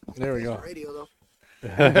voice. There we go. Radio though.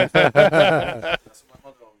 That's what my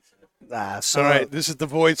mother always said. All right, this is the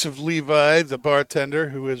voice of Levi, the bartender,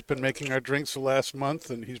 who has been making our drinks the last month,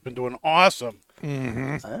 and he's been doing awesome.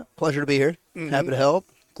 Pleasure to be here. Happy to help.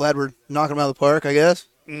 Glad we're knocking them out of the park, I guess.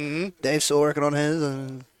 Mm-hmm. Dave's still working on his,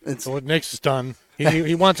 and it's So what Nick's is done.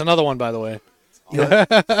 He wants another one, by the way.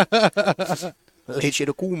 leche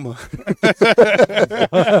de kuma.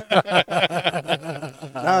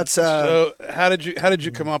 No, it's So how did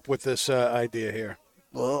you come up with this idea here?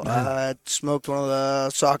 Well, I smoked one of the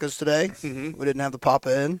Sakas today. Mm-hmm. We didn't have the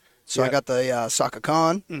Papa in, so I Yeah. got the Saka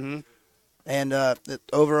Con. Mm-hmm. And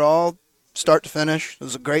overall, start to finish, it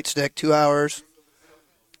was a great stick, 2 hours.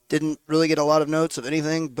 Didn't really get a lot of notes of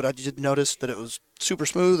anything, but I did notice that it was super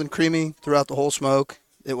smooth and creamy throughout the whole smoke.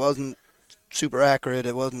 It wasn't super accurate.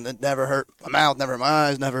 It never hurt my mouth, never hurt my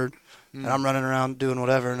eyes, never. And I'm running around doing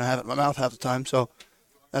whatever, and I have it in my mouth half the time. So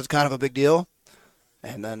that's kind of a big deal.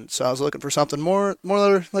 And then, so I was looking for something more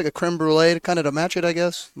like a creme brulee, kind of to match it, I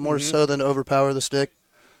guess, more so than to overpower the stick.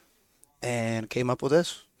 And came up with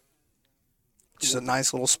this. Just a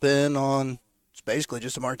nice little spin on, it's basically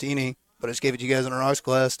just a martini, but I just gave it to you guys in a rocks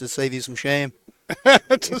glass to save you some shame.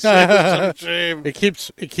 To save some shame. It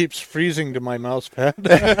keeps freezing to my mouse pad.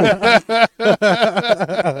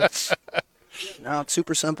 No, it's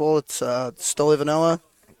super simple. It's Stoli vanilla,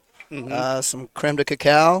 some creme de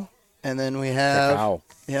cacao, and then we have Cacao.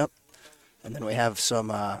 Yep, and then we have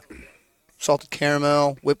some salted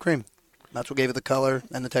caramel whipped cream. That's what gave it the color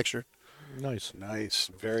and the texture. Nice. Nice.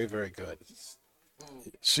 Very, very good.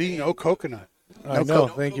 See, no coconut. I know.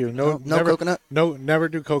 Thank you. No, No never, coconut? No, never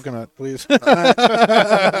do coconut, please.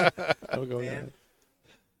 I'll go ahead.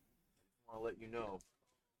 I'll let you know.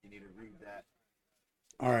 You need to read that,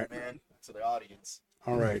 All right. man, to the audience.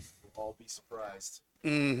 All right. We'll all be surprised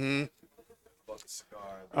Mm-hmm. about the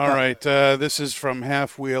cigar. All right. This is from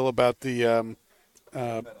Half Wheel about the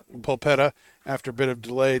Pulpetta. After a bit of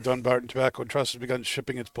delay, Dunbarton Tobacco Trust has begun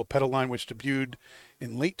shipping its Pulpetta line, which debuted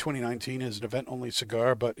in late 2019 as an event-only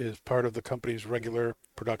cigar, but is part of the company's regular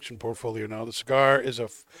production portfolio now. The cigar is a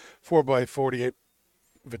 4x48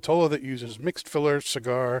 Vitola that uses mixed filler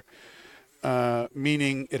cigar,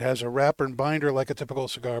 meaning it has a wrapper and binder like a typical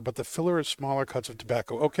cigar, but the filler is smaller cuts of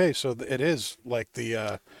tobacco. Okay, so it is like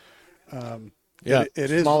the Yeah,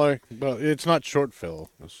 it is smaller, but it's not short fill.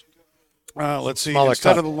 let's see. Smaller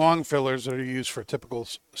Instead cut. of the long fillers that are used for a typical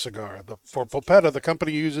cigar, for Pulpetta, the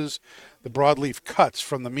company uses the broadleaf cuts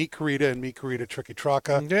from the Meat Carita and Meat Carita Tricky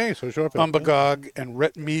Traca, Okay, so short fill. Umbagog, and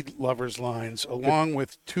Ret Mead Lovers lines, along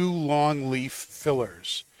with 2 long leaf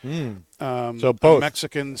fillers. So A both.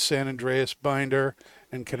 Mexican San Andreas binder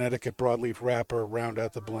and Connecticut broadleaf wrapper round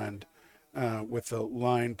out the blend, with the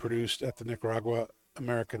line produced at the Nicaragua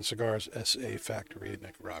American Cigars SA factory in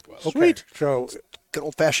Nicaragua. Okay, Sweet. so, Good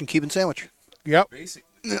old-fashioned Cuban sandwich. yep, Basically,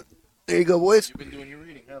 There you go, boys. you've been doing your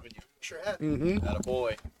reading, haven't you? Sure have.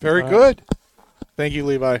 Attaboy. very good. Thank you,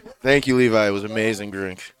 Levi. Thank you, Levi. It was an amazing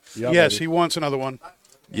drink. Yeah, Yes, buddy. he wants another one.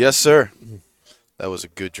 Yes, sir. That was a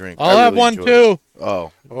good drink. I'll I have really one enjoyed too. it.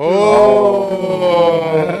 Oh.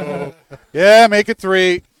 Oh. Yeah, make it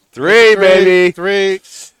 3. Three, baby. 3.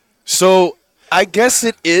 So I guess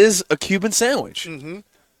it is a Cuban sandwich.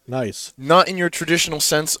 Nice. Not in your traditional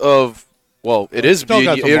sense of, well, it is. Still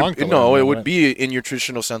got some long color no, in it there, would right? be in your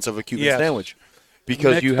traditional sense of a Cuban Yes. sandwich.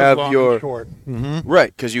 Because Mix you of have long your. and short.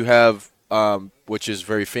 Right, because you have, which is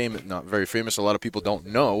very famous, not very famous, a lot of people don't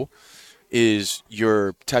know, is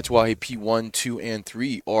your Tatuaje P1, 2, and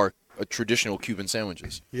 3 are traditional Cuban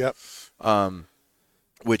sandwiches, Yep.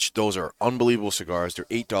 which those are unbelievable cigars. They're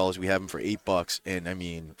 $8. We have them for $8. And, I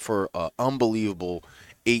mean, for an unbelievable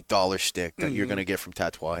 $8 stick that you're going to get from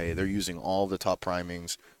Tatuaje, they're using all the top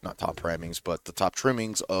primings, not top primings, but the top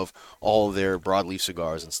trimmings of all of their broadleaf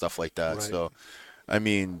cigars and stuff like that. Right. So, I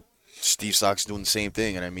mean, Steve Stock's doing the same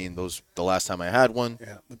thing, and I mean, the last time I had one,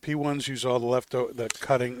 Yeah. The P1s use all the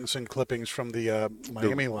cuttings and clippings from the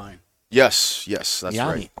Miami line. yes, that's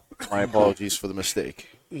Yummy. right. My apologies for the mistake.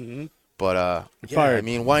 But yeah, fired. I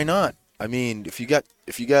mean, why not? I mean, if you got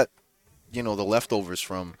the leftovers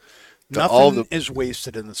from Nothing all the is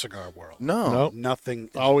wasted in the cigar world. no, Nope. Nothing.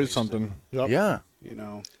 Is Always wasted, something. Yep. yeah, You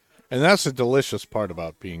know. And that's the delicious part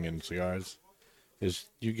about being in cigars, is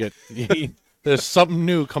you get there's something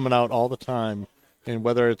new coming out all the time, and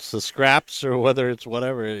whether it's the scraps or whether it's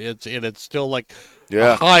whatever, it's still like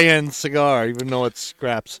Yeah. a high end cigar, even though it's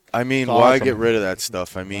scraps. I mean, It's why awesome. get rid of that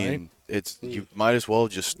stuff? I mean, Right. it's you might as well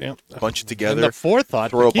just Yep. bunch it And together, the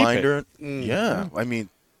forethought throw to a keep binder. it. Yeah, I mean,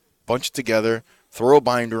 bunch it together, throw a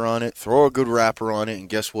binder on it, throw a good wrapper on it, and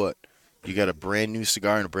guess what? You got a brand new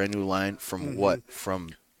cigar and a brand new line from what?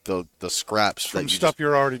 From the scraps From that you stuff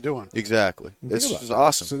you're already doing. exactly. It's Think about just it.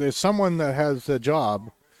 awesome. So there's someone that has the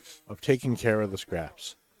job of taking care of the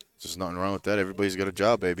scraps. There's nothing wrong with that. Everybody's got a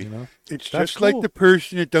job, baby. You know, It's That's just like cool. the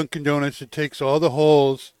person at Dunkin' Donuts that takes all the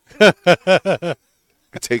holes,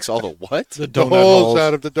 It takes all the what? the the donut holes holes.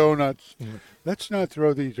 out of the donuts. Let's not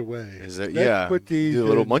throw these away. Is that Let's yeah? Put these The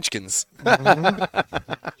little in. munchkins.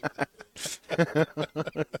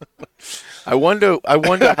 I wonder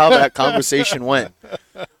how that conversation went.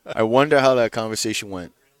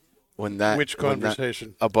 Which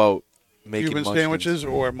conversation? About making Cuban munchkins. sandwiches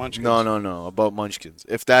or munchkins? No, about munchkins.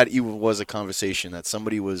 If that even was a conversation that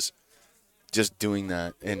somebody was just doing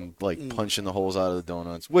that and punching the holes out of the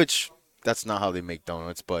donuts, which that's not how they make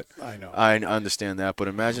donuts, but I know. I understand that. But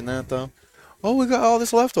imagine that though. Oh, we got all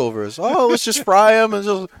this leftovers. Oh, let's just fry them and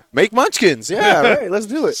just make munchkins. Yeah, right. Let's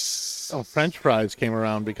do it. Oh, French fries came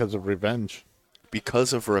around because of revenge.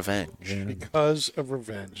 Because of revenge. Yeah. Because of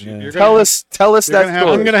revenge. Yeah. Tell us that story. I'm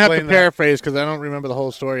going to have to Explain that. paraphrase because I don't remember the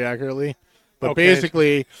whole story accurately. But Okay.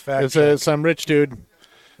 basically, Fact it's check. some rich dude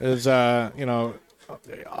is,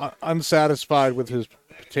 unsatisfied with his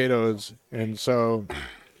potatoes. And so,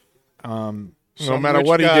 no Some matter rich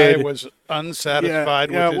what he guy did. was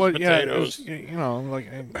unsatisfied with his potatoes.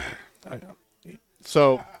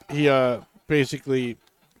 So he basically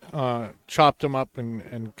chopped them up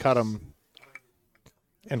and cut them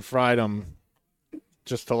and fried them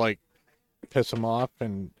just to piss him off,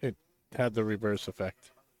 and it had the reverse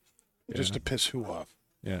effect. Just to piss who off?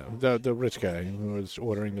 Yeah, the rich guy who was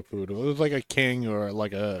ordering the food. It was like a king or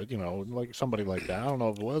like somebody like that. I don't know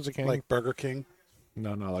if it was a king. Like Burger King?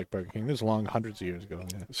 No, not like Burger King. This is long hundreds of years ago.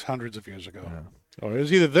 Yeah. It's hundreds of years ago. Yeah. Or it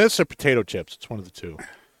was either this or potato chips. It's one of the two.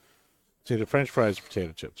 It's either French fries or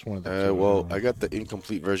potato chips. One of the two. Well, I got the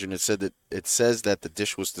incomplete version. It says that the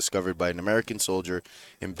dish was discovered by an American soldier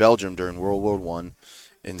in Belgium during World War I,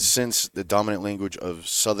 and since the dominant language of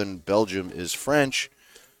southern Belgium is French,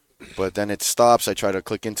 but then it stops. I try to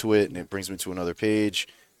click into it, and it brings me to another page.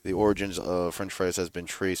 The origins of French fries has been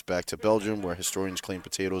traced back to Belgium, where historians claim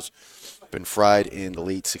potatoes been fried in the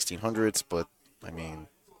late 1600s. But I mean,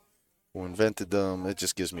 who invented them? It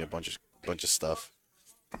just gives me a bunch of stuff.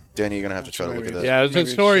 Danny, you're gonna have to try to look at that. Yeah, it's a Maybe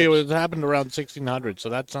story. it's It happened around 1600, so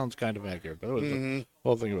that sounds kind of accurate. But it was the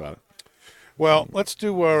whole thing about it. Well, let's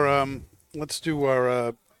do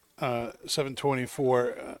our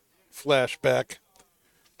 724 flashback,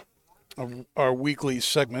 our weekly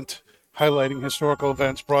segment highlighting historical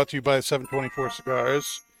events brought to you by 724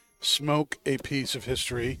 Cigars. Smoke a piece of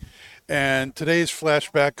history. And today's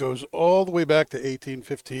flashback goes all the way back to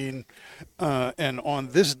 1815. And on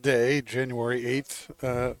this day, January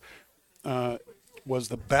 8th, was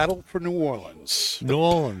the Battle for New Orleans. New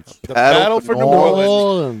Orleans. The Battle for New Orleans,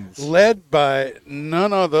 Orleans. led by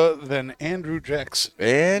none other than Andrew Jackson.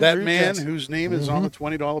 That Andrew man Jackson. whose name is on the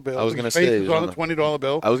 $20 bill. I was gonna Whose say face he is was on on the $20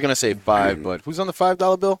 bill. I was gonna say 5, but who's on the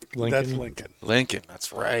 $5 bill? That's Lincoln. Lincoln.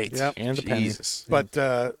 That's right. Yep. And the penny. Jesus. But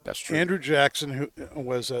That's true. Andrew Jackson, who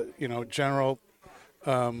was a general,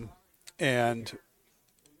 and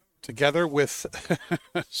together with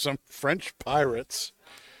some French pirates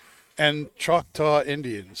and Choctaw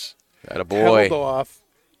Indians, That a held boy. off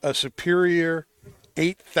a superior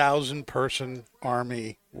 8,000 person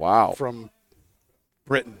army Wow. from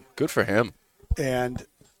Britain, Good for him. and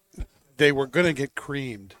they were going to get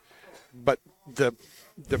creamed, but the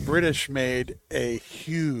British made a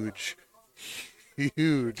huge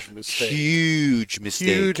mistake. Huge mistake.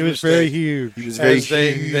 Huge It was mistake. very huge. He was very As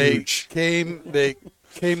they huge.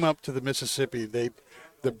 came up to the Mississippi.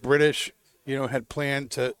 The British had planned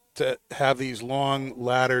to have these long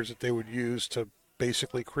ladders that they would use to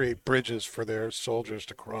basically create bridges for their soldiers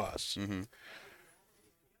to cross. Mm-hmm.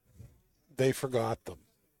 They forgot them.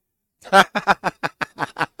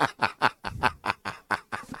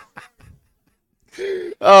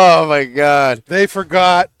 Oh my God. They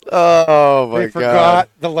forgot. Oh my They God. forgot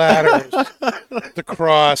the ladders to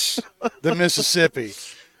cross the Mississippi.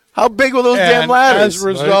 How big were those damn And ladders? as a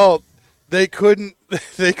result, they couldn't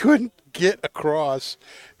get across,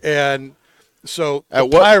 and so the At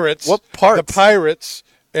what- pirates, what parts? the pirates,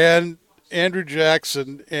 and Andrew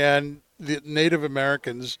Jackson and the Native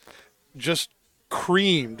Americans just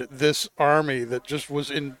creamed this army that just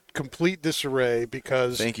was in complete disarray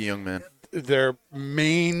because Thank you, young man. their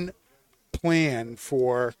main plan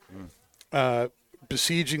for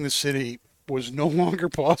besieging the city was no longer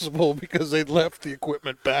possible because they'd left the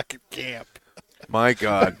equipment back at camp. My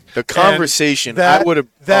God. The conversation, And that, I would have.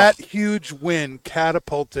 that huge win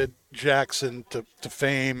catapulted Jackson to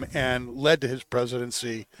fame and led to his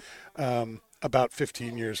presidency about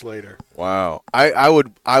 15 years later. Wow. I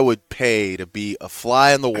would pay to be a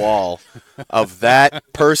fly on the wall of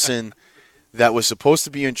that person that was supposed to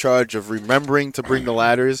be in charge of remembering to bring the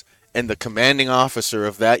ladders and the commanding officer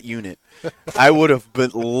of that unit. I would have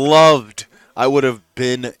been loved. I would have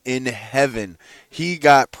been in heaven. He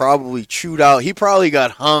got probably chewed out. He probably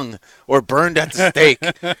got hung or burned at the stake.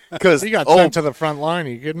 Because He got sent to the front line. Are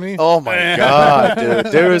you kidding me? oh my God, dude.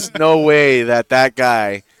 There is no way that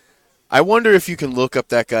guy. I wonder if you can look up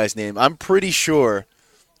that guy's name. I'm pretty sure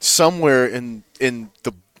somewhere in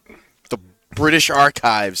the British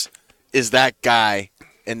archives is that guy,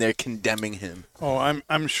 and they're condemning him. Oh,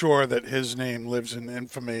 I'm sure that his name lives in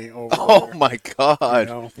infamy over. Oh my God! You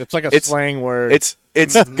know? It's like a It's- slang word. It's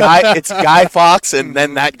Guy Fawkes, and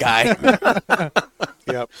then that guy.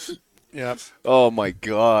 Yep. Oh my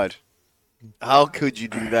God! How could you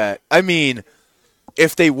do that? I mean,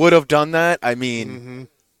 if they would have done that, I mean,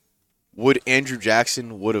 would Andrew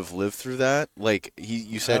Jackson would have lived through that? Like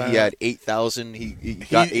you said, he had 8,000. He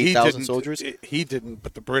got 8,000 didn't- soldiers. He didn't,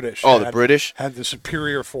 but the British. Oh, the British. had the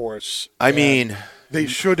superior force. I and mean, they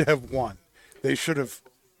should have won. They should have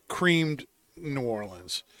creamed New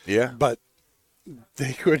Orleans, yeah. but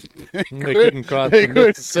they couldn't. They couldn't cross They the couldn't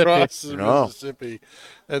Mississippi. cross the No. Mississippi,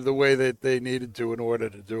 and the way that they needed to in order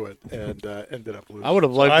to do it, and ended up losing. I would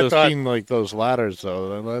have liked I to have thought- seen like those ladders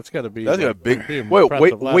though. That's got to be. That's a like, big. be an Wait.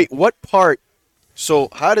 impressive ladder. What part? So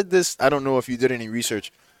how did this? I don't know if you did any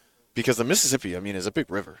research, because the Mississippi, I mean, is a big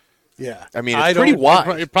river. Yeah, I mean, it's pretty don't-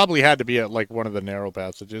 wide. It probably had to be at like one of the narrow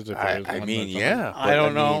passages. If there was I one mean, or something. yeah. I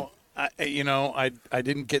don't know. I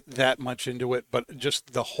didn't get that much into it, but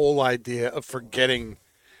just the whole idea of forgetting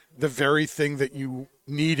the very thing that you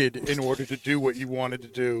needed in order to do what you wanted to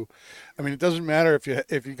do. I mean, it doesn't matter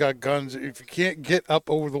if you got guns, if you can't get up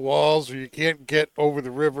over the walls or you can't get over the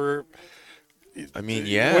river. I mean,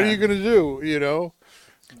 yeah. What are you going to do? You know,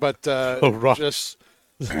 but right. just.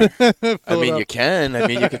 I mean, you can. I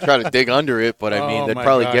mean, you can try to dig under it, but I mean, Oh they'd my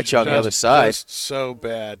probably gosh, get you on the just- other side. just so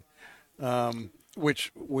bad.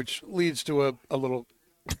 Which leads to a little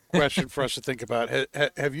question for us to think about.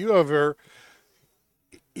 Have you ever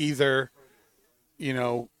either,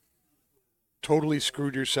 totally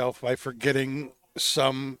screwed yourself by forgetting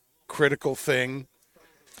some critical thing?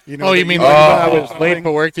 You know, Oh, that you mean were like I was doing, late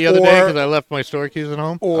for work the other day or- because I left my store keys at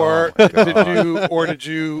home? or did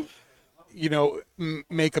you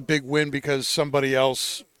make a big win because somebody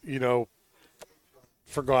else,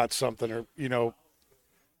 forgot something or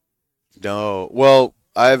No. Well,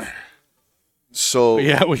 So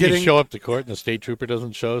Yeah, when you Getting- show up to court and the state trooper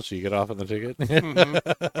doesn't show, so you get off on the ticket.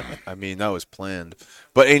 I mean, that was planned.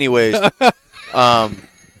 But anyways, that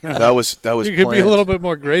was You could planned. be a little bit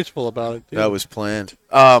more graceful about it. Too. That was planned.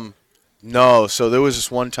 No, so there was this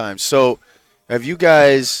one time. So have you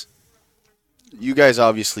guys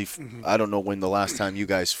obviously, I don't know when the last time you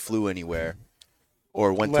guys flew anywhere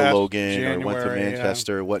or went Last to Logan or went to January, yeah.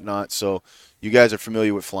 Manchester or whatnot. So you guys are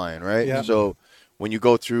familiar with flying, right? Yeah. So when you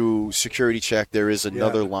go through security check, there is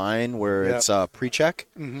another line where Yep. it's pre-check.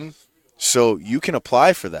 Mm-hmm. So you can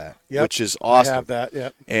apply for that, Yep. which is I awesome. have that.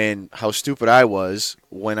 Yep. And how stupid I was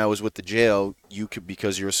when I was with the jail, you could,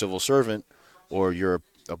 because you're a civil servant or you're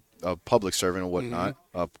a public servant or whatnot,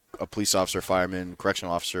 a police officer, fireman,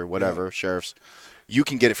 correctional officer, whatever, sheriffs, you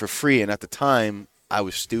can get it for free. And at the time, I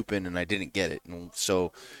was stupid and I didn't get it. And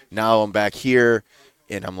so now I'm back here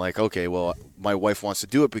and I'm like, okay, well, my wife wants to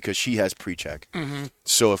do it because she has pre-check.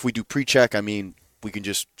 So if we do pre-check, I mean, we can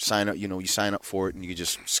just sign up, you sign up for it and you can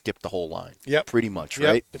just skip the whole line. Yep. Pretty much, Yep.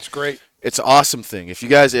 right? It's great. It's an awesome thing. If you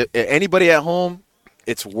guys, anybody at home,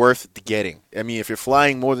 it's worth getting. I mean, if you're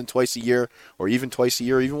flying more than twice a year or even twice a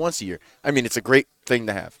year or even once a year, I mean, it's a great thing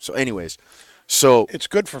to have. So anyways, It's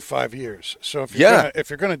good for 5 years. So if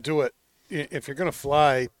you're gonna do it, if you're gonna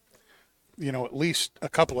fly, at least a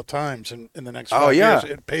couple of times in the next 5 years,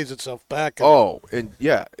 it pays itself back. and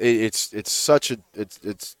yeah, it's such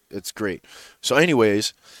it's great. So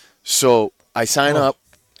anyways, so I sign up,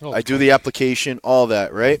 I do the application, all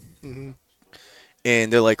that, right? Mm-hmm.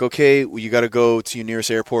 And they're like, okay, well, you got to go to your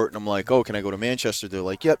nearest airport. And I'm like, oh, can I go to Manchester? They're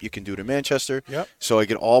like, yep, you can do it in Manchester. Yep. So I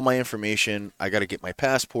get all my information. I got to get my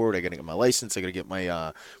passport. I got to get my license. I got to get my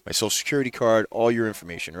my social security card, all your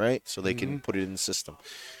information, right? So they can put it in the system.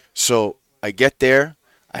 So I get there.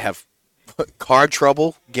 I have car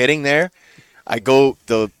trouble getting there. I go,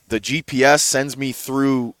 the GPS sends me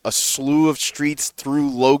through a slew of streets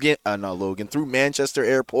through through Manchester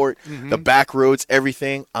Airport, the back roads,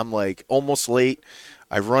 everything. I'm like almost late.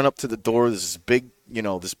 I run up to the door. This big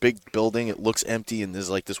building. It looks empty, and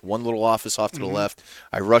there's like this one little office off to the left.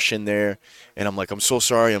 I rush in there, and I'm like, I'm so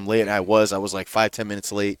sorry, I'm late. And I was like 5-10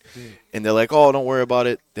 minutes late. And they're like, oh, don't worry about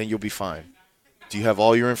it. Then you'll be fine. Do you have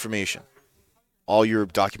all your information, all your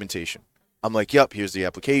documentation? I'm like, yep, here's the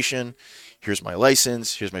application. Here's my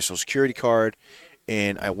license. Here's my social security card.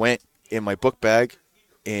 And I went in my book bag,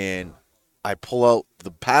 and I pull out the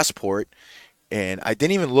passport, and I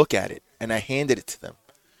didn't even look at it. And I handed it to them.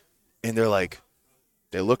 And they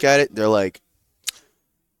look at it. They're like,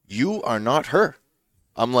 you are not her.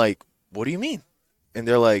 I'm like, what do you mean? And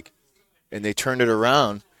they're like, and they turned it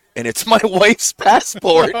around, and it's my wife's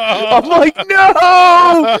passport. I'm like, no!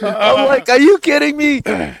 I'm like, are you kidding me?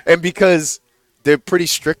 And because they're pretty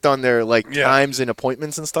strict on their Yeah. times and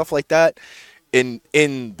appointments and stuff like that. In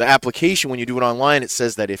the application, when you do it online, it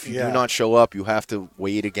says that if you Yeah. do not show up, you have to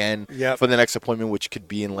wait again Yep. for the next appointment, which could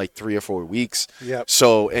be in 3 or 4 weeks. Yep.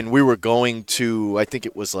 So, and we were going to, I think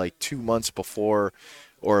it was 2 months before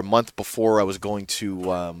or a month before, I was going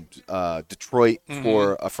to Detroit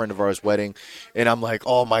for a friend of ours' wedding. And I'm like,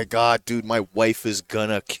 oh my God, dude, my wife is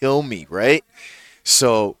gonna kill me, right?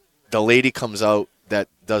 So the lady comes out that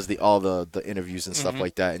does all the interviews and stuff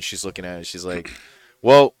like that, and she's looking at it. She's like,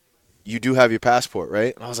 well, you do have your passport,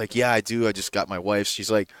 right? And I was like, yeah, I do. I just got my wife's. She's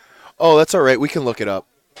like, oh, that's all right. We can look it up,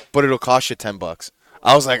 but it'll cost you $10.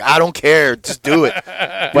 I was like, I don't care. Just do it.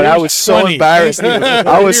 But I was so embarrassed.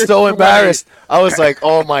 I was so embarrassed. I was like,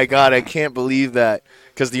 oh, my God, I can't believe that.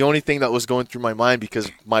 Because the only thing that was going through my mind,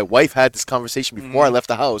 because my wife had this conversation before I left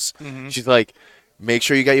the house. She's like, make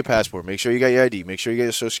sure you got your passport. Make sure you got your ID. Make sure you got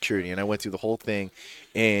your Social Security. And I went through the whole thing.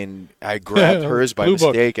 And I grabbed hers by Blue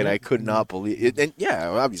book. mistake, and I could not believe it. And yeah,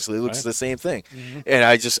 obviously, it looks the same thing. And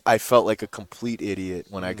I felt like a complete idiot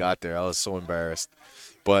when I got there. I was so embarrassed.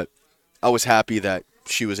 But I was happy that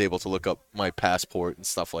she was able to look up my passport and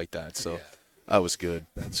stuff like that. So I was good.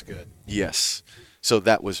 That's good. Yes. So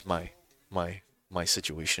that was my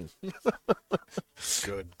situation.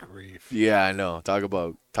 Good grief. Yeah, I know. Talk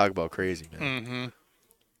about crazy, man.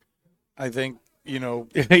 I think,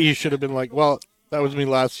 You should have been like, well, that was me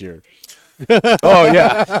last year. Oh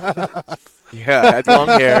yeah. Yeah, I had long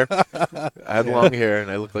hair.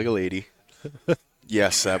 And I looked like a lady.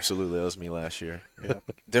 Yes, absolutely. That was me last year. Yeah.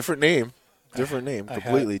 Different name.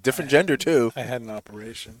 Completely. Different gender too. I had an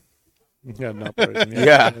operation. Yeah, not right.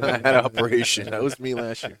 Yeah, I had an operation. That was me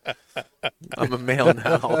last year. I'm a male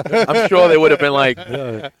now. I'm sure they would have been like,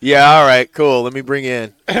 yeah, all right, cool. Let me bring you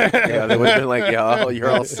in. Yeah, they would have been like, yeah, you're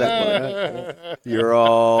all set, bud. You're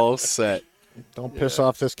all set. Don't piss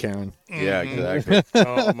off this Karen. Yeah, exactly.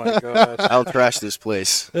 Oh, my gosh. I'll trash this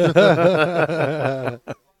place. So,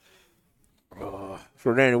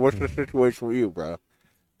 Danny, what's the situation with you, bro?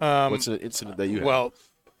 What's the incident that you had? Well,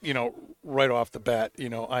 right off the bat,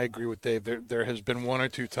 I agree with Dave. There has been one or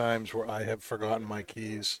two times where I have forgotten my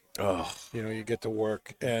keys. Oh, You get to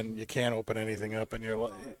work and you can't open anything up, and you're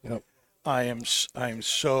like, I am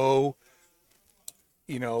so,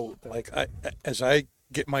 as I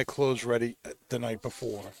get my clothes ready the night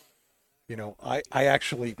before, I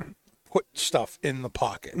actually put stuff in the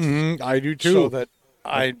pockets. I do too. So that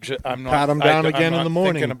I'm not Pat 'em down I'm again in not the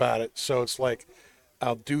morning. thinking about it. So it's like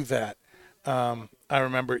I'll do that. I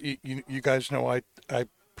remember you guys know I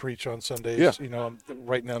preach on Sundays. Yeah.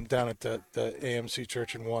 Right now I'm down at the AMC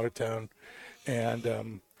Church in Watertown,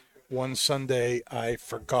 and one Sunday I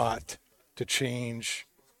forgot to change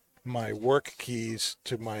my work keys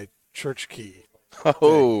to my church key.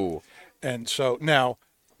 oh, And so now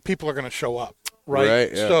people are going to show up, right?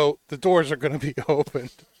 Right, yeah. So the doors are going to be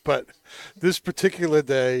opened. But this particular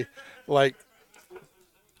day,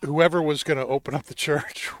 whoever was going to open up the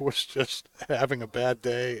church was just having a bad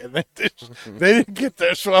day, and they didn't get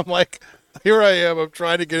there. So I'm like, here I am. I'm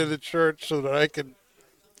trying to get into church so that I can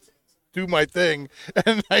do my thing,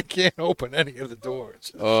 and I can't open any of the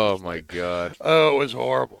doors. oh my God. Oh, it was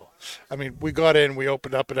horrible. I mean, we got in, we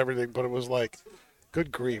opened up and everything, but it was like,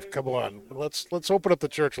 good grief, come on. Let's open up the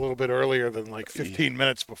church a little bit earlier than 15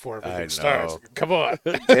 minutes before everything starts. Come on.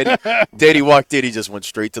 Daddy walked in. He just went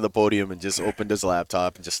straight to the podium and just opened his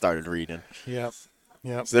laptop and just started reading. Yep.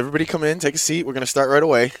 So everybody come in, take a seat. We're going to start right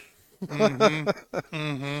away.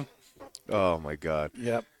 Oh, my God.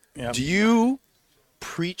 Yep. Do you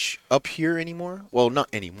preach up here anymore? Well, not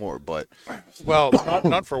anymore, but Well,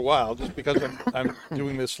 not for a while, just because I'm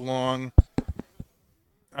doing this long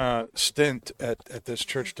stint at this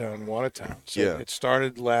church down in Watertown. So Yeah. it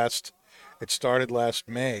started last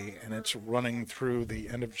May, and it's running through the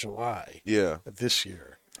end of July yeah. this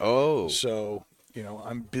year. Oh, So,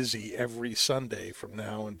 I'm busy every Sunday from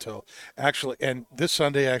now until and this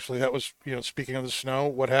Sunday, that was, speaking of the snow,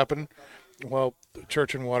 what happened? Well, the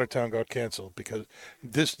church in Watertown got canceled because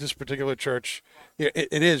this particular church,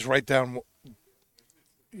 it is right down,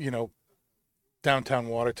 downtown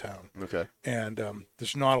Watertown. okay. And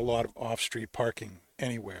there's not a lot of off-street parking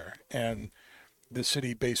anywhere. And the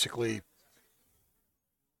city basically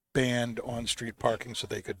banned on-street parking so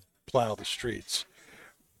they could plow the streets.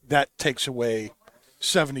 That takes away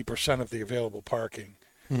 70% of the available parking.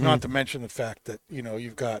 Not to mention the fact that,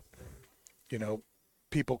 you've got,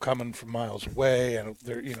 people coming from miles away, and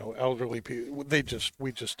they're, elderly people.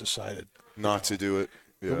 We just decided Not to do it.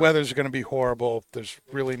 Yeah. the weather's going to be horrible. There's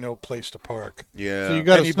really no place to park. Yeah. So you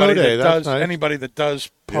got a snow day. That's nice. Anybody that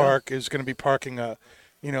does park is going to be parking a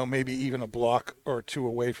maybe even a block or two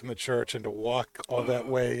away from the church, and to walk all that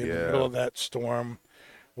way in the middle of that storm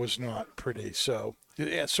was not pretty. So,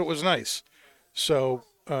 yeah, so it was nice. So,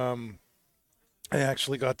 I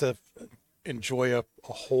actually got to enjoy a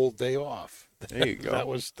whole day off. There you go. That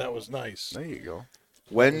was nice. There you go.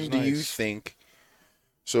 When was do you nice. think?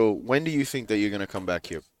 So when do you think that you're gonna come back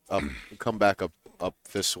here? Come back up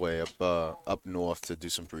this way, up north to do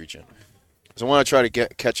some preaching. So I want to try to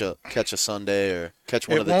catch a Sunday or catch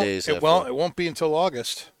one of the days. It won't be until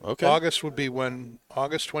August. Okay. August would be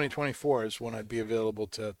August 2024 is when I'd be available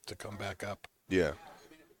to come back up. Yeah.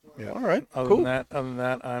 Yeah. All right. Other Cool. than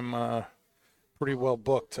that, I'm pretty well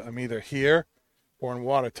booked. I'm either here or in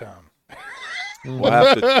Watertown. We'll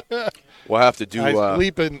have to do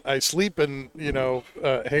I sleep in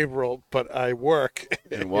Haverhill, but I work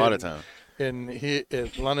in Watertown. in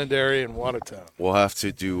Londonderry and Watertown. We'll have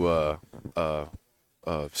to do a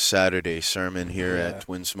Saturday sermon here at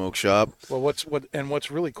Twin Smoke Shop. Well, what's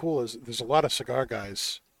really cool is there's a lot of cigar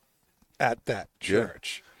guys at that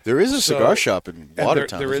church. There is a cigar shop in And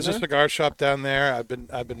Watertown. there is a isn't cigar shop down there. I've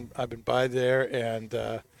been by there,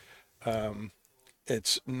 and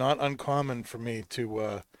it's not uncommon for me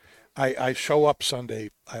to. I show up Sunday.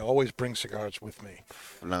 I always bring cigars with me.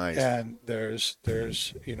 there? Nice. And there's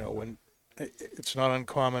when it's not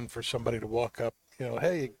uncommon for somebody to walk up.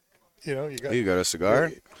 Hey, you got You got a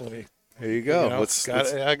cigar? let me- Here you go.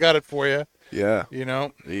 I got it for you. Yeah. There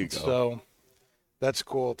you go. So that's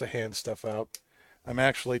cool to hand stuff out. I'm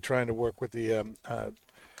actually trying to work with the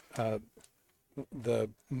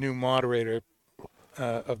new moderator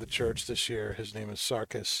of the church this year. His name is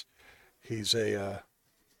Sarkis. He's a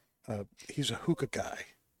hookah guy,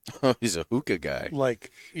 He's a hookah guy.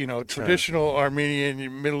 like traditional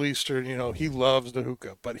Armenian, Middle Eastern. He loves the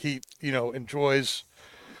hookah, but he enjoys.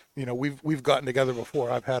 We've gotten together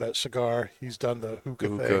before. I've had a cigar. He's done the hookah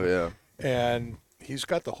thing. Hookah, yeah. And he's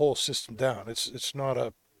got the whole system down. It's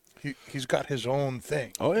not he's got his own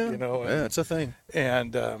thing. Oh yeah. And, it's a thing.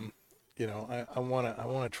 and I want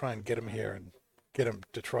to try and get him here and get him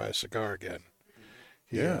to try a cigar again.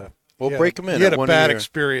 Yeah. Well, he had- break him in He had at a one bad of your-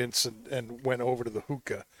 experience and went over to the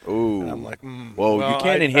hookah. Ooh. And I'm like, well, you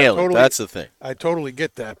can't I inhale it. totally- That's the thing. I totally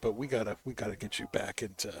get that, but we gotta get you back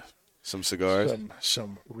into Some cigars.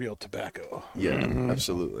 some real tobacco. Yeah,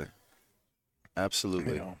 absolutely.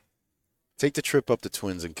 Absolutely. You know. Take the trip up to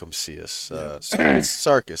Twins and come see us.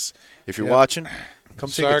 Sarkis, if you're watching, come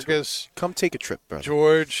take a trip, brother.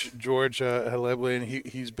 George Haleblian,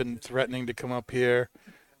 he's been threatening to come up here.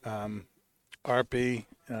 Arpi,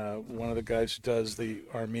 one of the guys who does the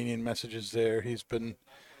Armenian messages there, he's been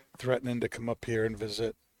threatening to come up here and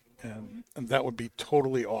visit, and that would be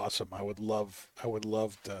totally awesome. I would love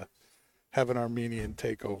to have an Armenian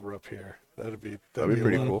takeover up here. That'd be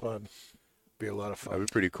pretty a lot cool. of fun. Be a lot of fun. That'd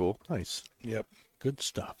be pretty cool. Nice. Yep. Good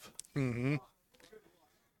stuff. Mm-hmm.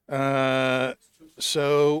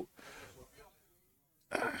 So,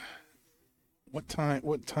 what time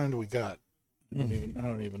do we got? I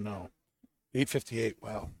don't even know. 8:58.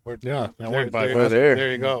 Wow. That there, went by there, fast. There.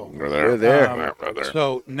 there you go. We're there.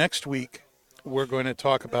 So next week we're going to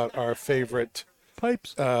talk about our favorite pipe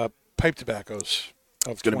tobaccos.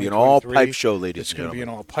 It's going to be an all pipe show, ladies It's and going to be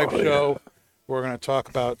gentlemen. an all pipe show. We're going to talk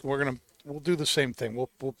about. We'll do the same thing.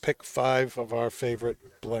 We'll pick 5 of our favorite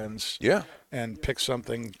blends. Yeah. And pick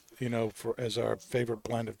something as our favorite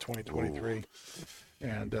blend of 2023.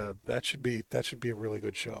 And that should be a really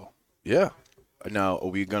good show. Yeah. Now, are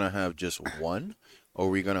we going to have just one, or are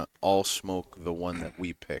we going to all smoke the one that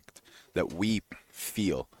we picked, that we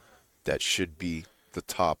feel that should be the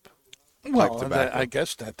top pipe tobacco? I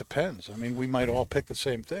guess that depends. I mean, we might all pick the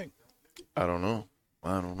same thing. I don't know. But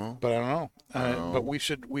I don't know. But we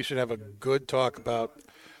should have a good talk about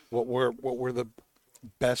what were the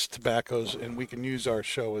best tobaccos, and we can use our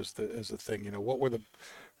show as the thing. What were the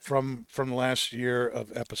from the last year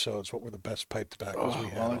of episodes? What were the best pipe tobaccos we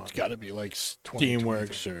had? Well, it's got to be like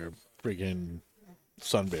Steamworks or friggin'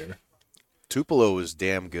 Sun Bear. Tupelo is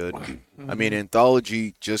damn good. I mean,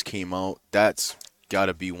 Anthology just came out. That's got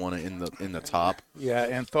to be one in the top. Yeah,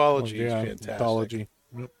 Anthology is fantastic. Anthology.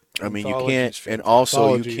 I mean, you Anthology can't, is and also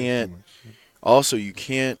Anthology you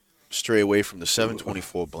can't stray away from the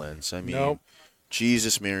 724 blends. I mean, Nope.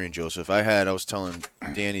 Jesus, Mary, and Joseph. I was telling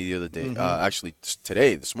Danny the other day, actually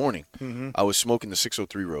this morning, I was smoking the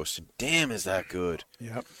 603 roast, and damn, is that good.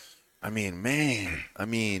 Yep. I mean, man,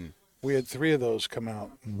 We had 3 of those come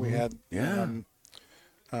out. We had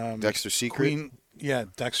Dexter Secret. Queen,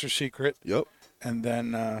 Dexter Secret, Yep. and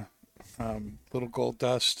then Little Gold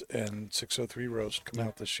Dust and 603 Roast come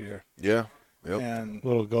out this year. Yeah. Yep. And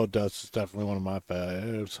Little Gold Dust is definitely one of my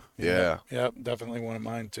faves. Yeah. Yep, definitely one of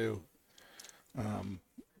mine too. Yeah,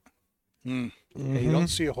 Mm-hmm. you don't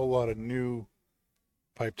see a whole lot of new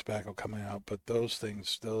pipe tobacco coming out, but those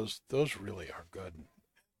things, those really are good.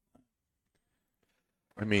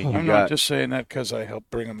 I mean, you I'm got not just saying that because I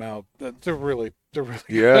helped bring them out. They're really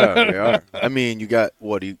yeah, good. they are. I mean, you got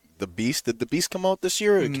the Beast. Did the Beast come out this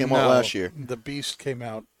year? Or it came out last year. The Beast came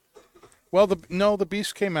out. Well, the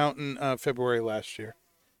Beast came out in February last year.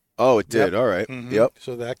 Oh, it did. Yep. All right. Mhm. Yep.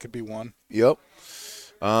 So that could be one. Yep.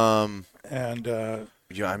 And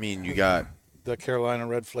Yeah. I mean, you got the Carolina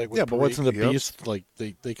Red Flag. With Yeah, but what's in the Yep. Beast? Like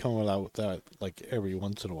they come out with that like every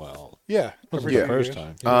once in a while. Yeah, Wasn't every the few first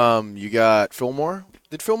years. time. You got Fillmore.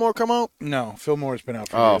 Did Fillmore come out? No, Fillmore's been out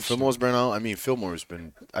for Oh, years. Fillmore's been out. I mean, Fillmore's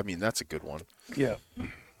been. I mean, that's a good one. Yeah.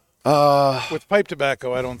 Uh, With pipe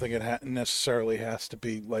tobacco, I don't think it necessarily has to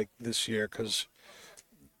be like this year because,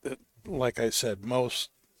 like I said,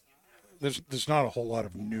 there's not a whole lot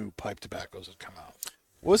of new pipe tobaccos that come out.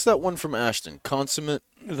 what's that one from Ashton? Consummate.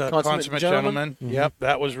 The Consummate Gentleman? Yep,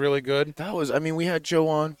 that was really good. That was. I mean, we had Joe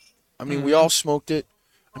on. I mean, we all smoked it.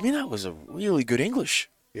 I mean, that was a really good English.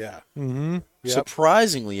 Yeah. Mm-hmm. Yep.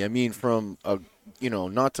 Surprisingly, I mean, from a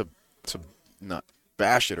not to not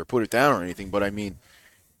bash it or put it down or anything, but I mean,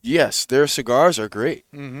 yes, their cigars are great.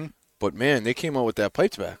 Mm-hmm. But man, they came out with that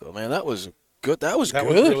pipe tobacco. Man, that was good. That was That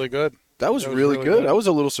good. was really good. That was That was really really good. good. That was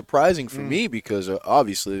a little surprising for me because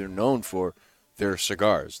obviously they're known for their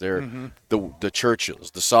cigars. They're the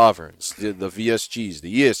Churchills, the Sovereigns, the VSGs,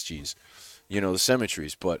 the ESGs, the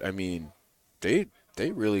Symmetries. But I mean, they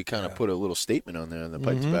really kind of put a little statement on there in the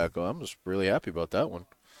pipe tobacco. I'm just really happy about that one.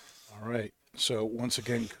 All right. So once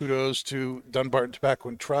again, kudos to Dunbarton Tobacco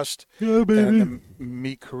and Trust Yeah, baby. and the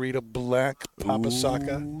Mi Querida Black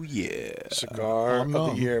Papasaka Ooh, yeah. cigar of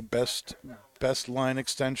nom. the year, best line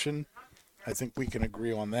extension. I think we can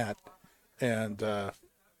agree on that. And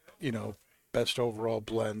best overall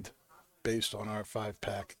blend based on our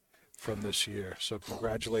 5-pack from this year. So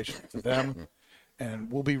congratulations to them.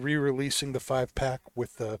 And we'll be re-releasing the 5-pack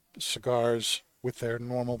with the cigars with their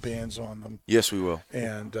normal bands on them. Yes, we will.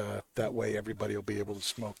 And that way everybody will be able to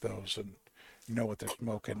smoke those and know what they're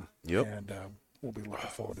smoking. Yep. And we'll be looking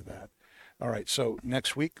forward to that. All right, so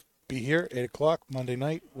next week, be here, 8 o'clock, Monday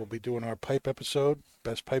night. We'll be doing our pipe episode,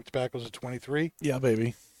 Best Pipe Tobaccos of 23. Yeah,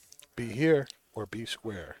 baby. Be here or be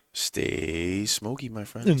square. Stay smoky, my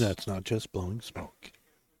friends. And that's not just blowing smoke.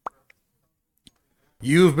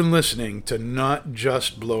 You've been listening to Not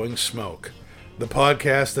Just Blowing Smoke, the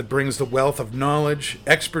podcast that brings the wealth of knowledge,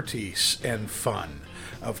 expertise, and fun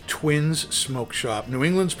of Twins Smoke Shop, New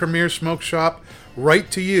England's premier smoke shop, right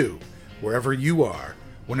to you, wherever you are,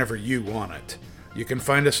 whenever you want it. You can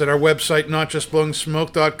find us at our website,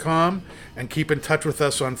 notjustblowingsmoke.com, and keep in touch with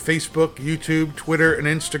us on Facebook, YouTube, Twitter, and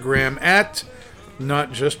Instagram at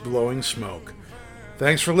Not Just Blowing Smoke.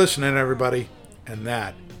 Thanks for listening, everybody, and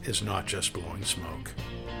that is Not Just Blowing Smoke.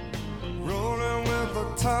 Rolling with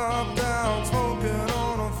the top down, smoking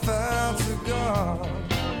on a fat cigar.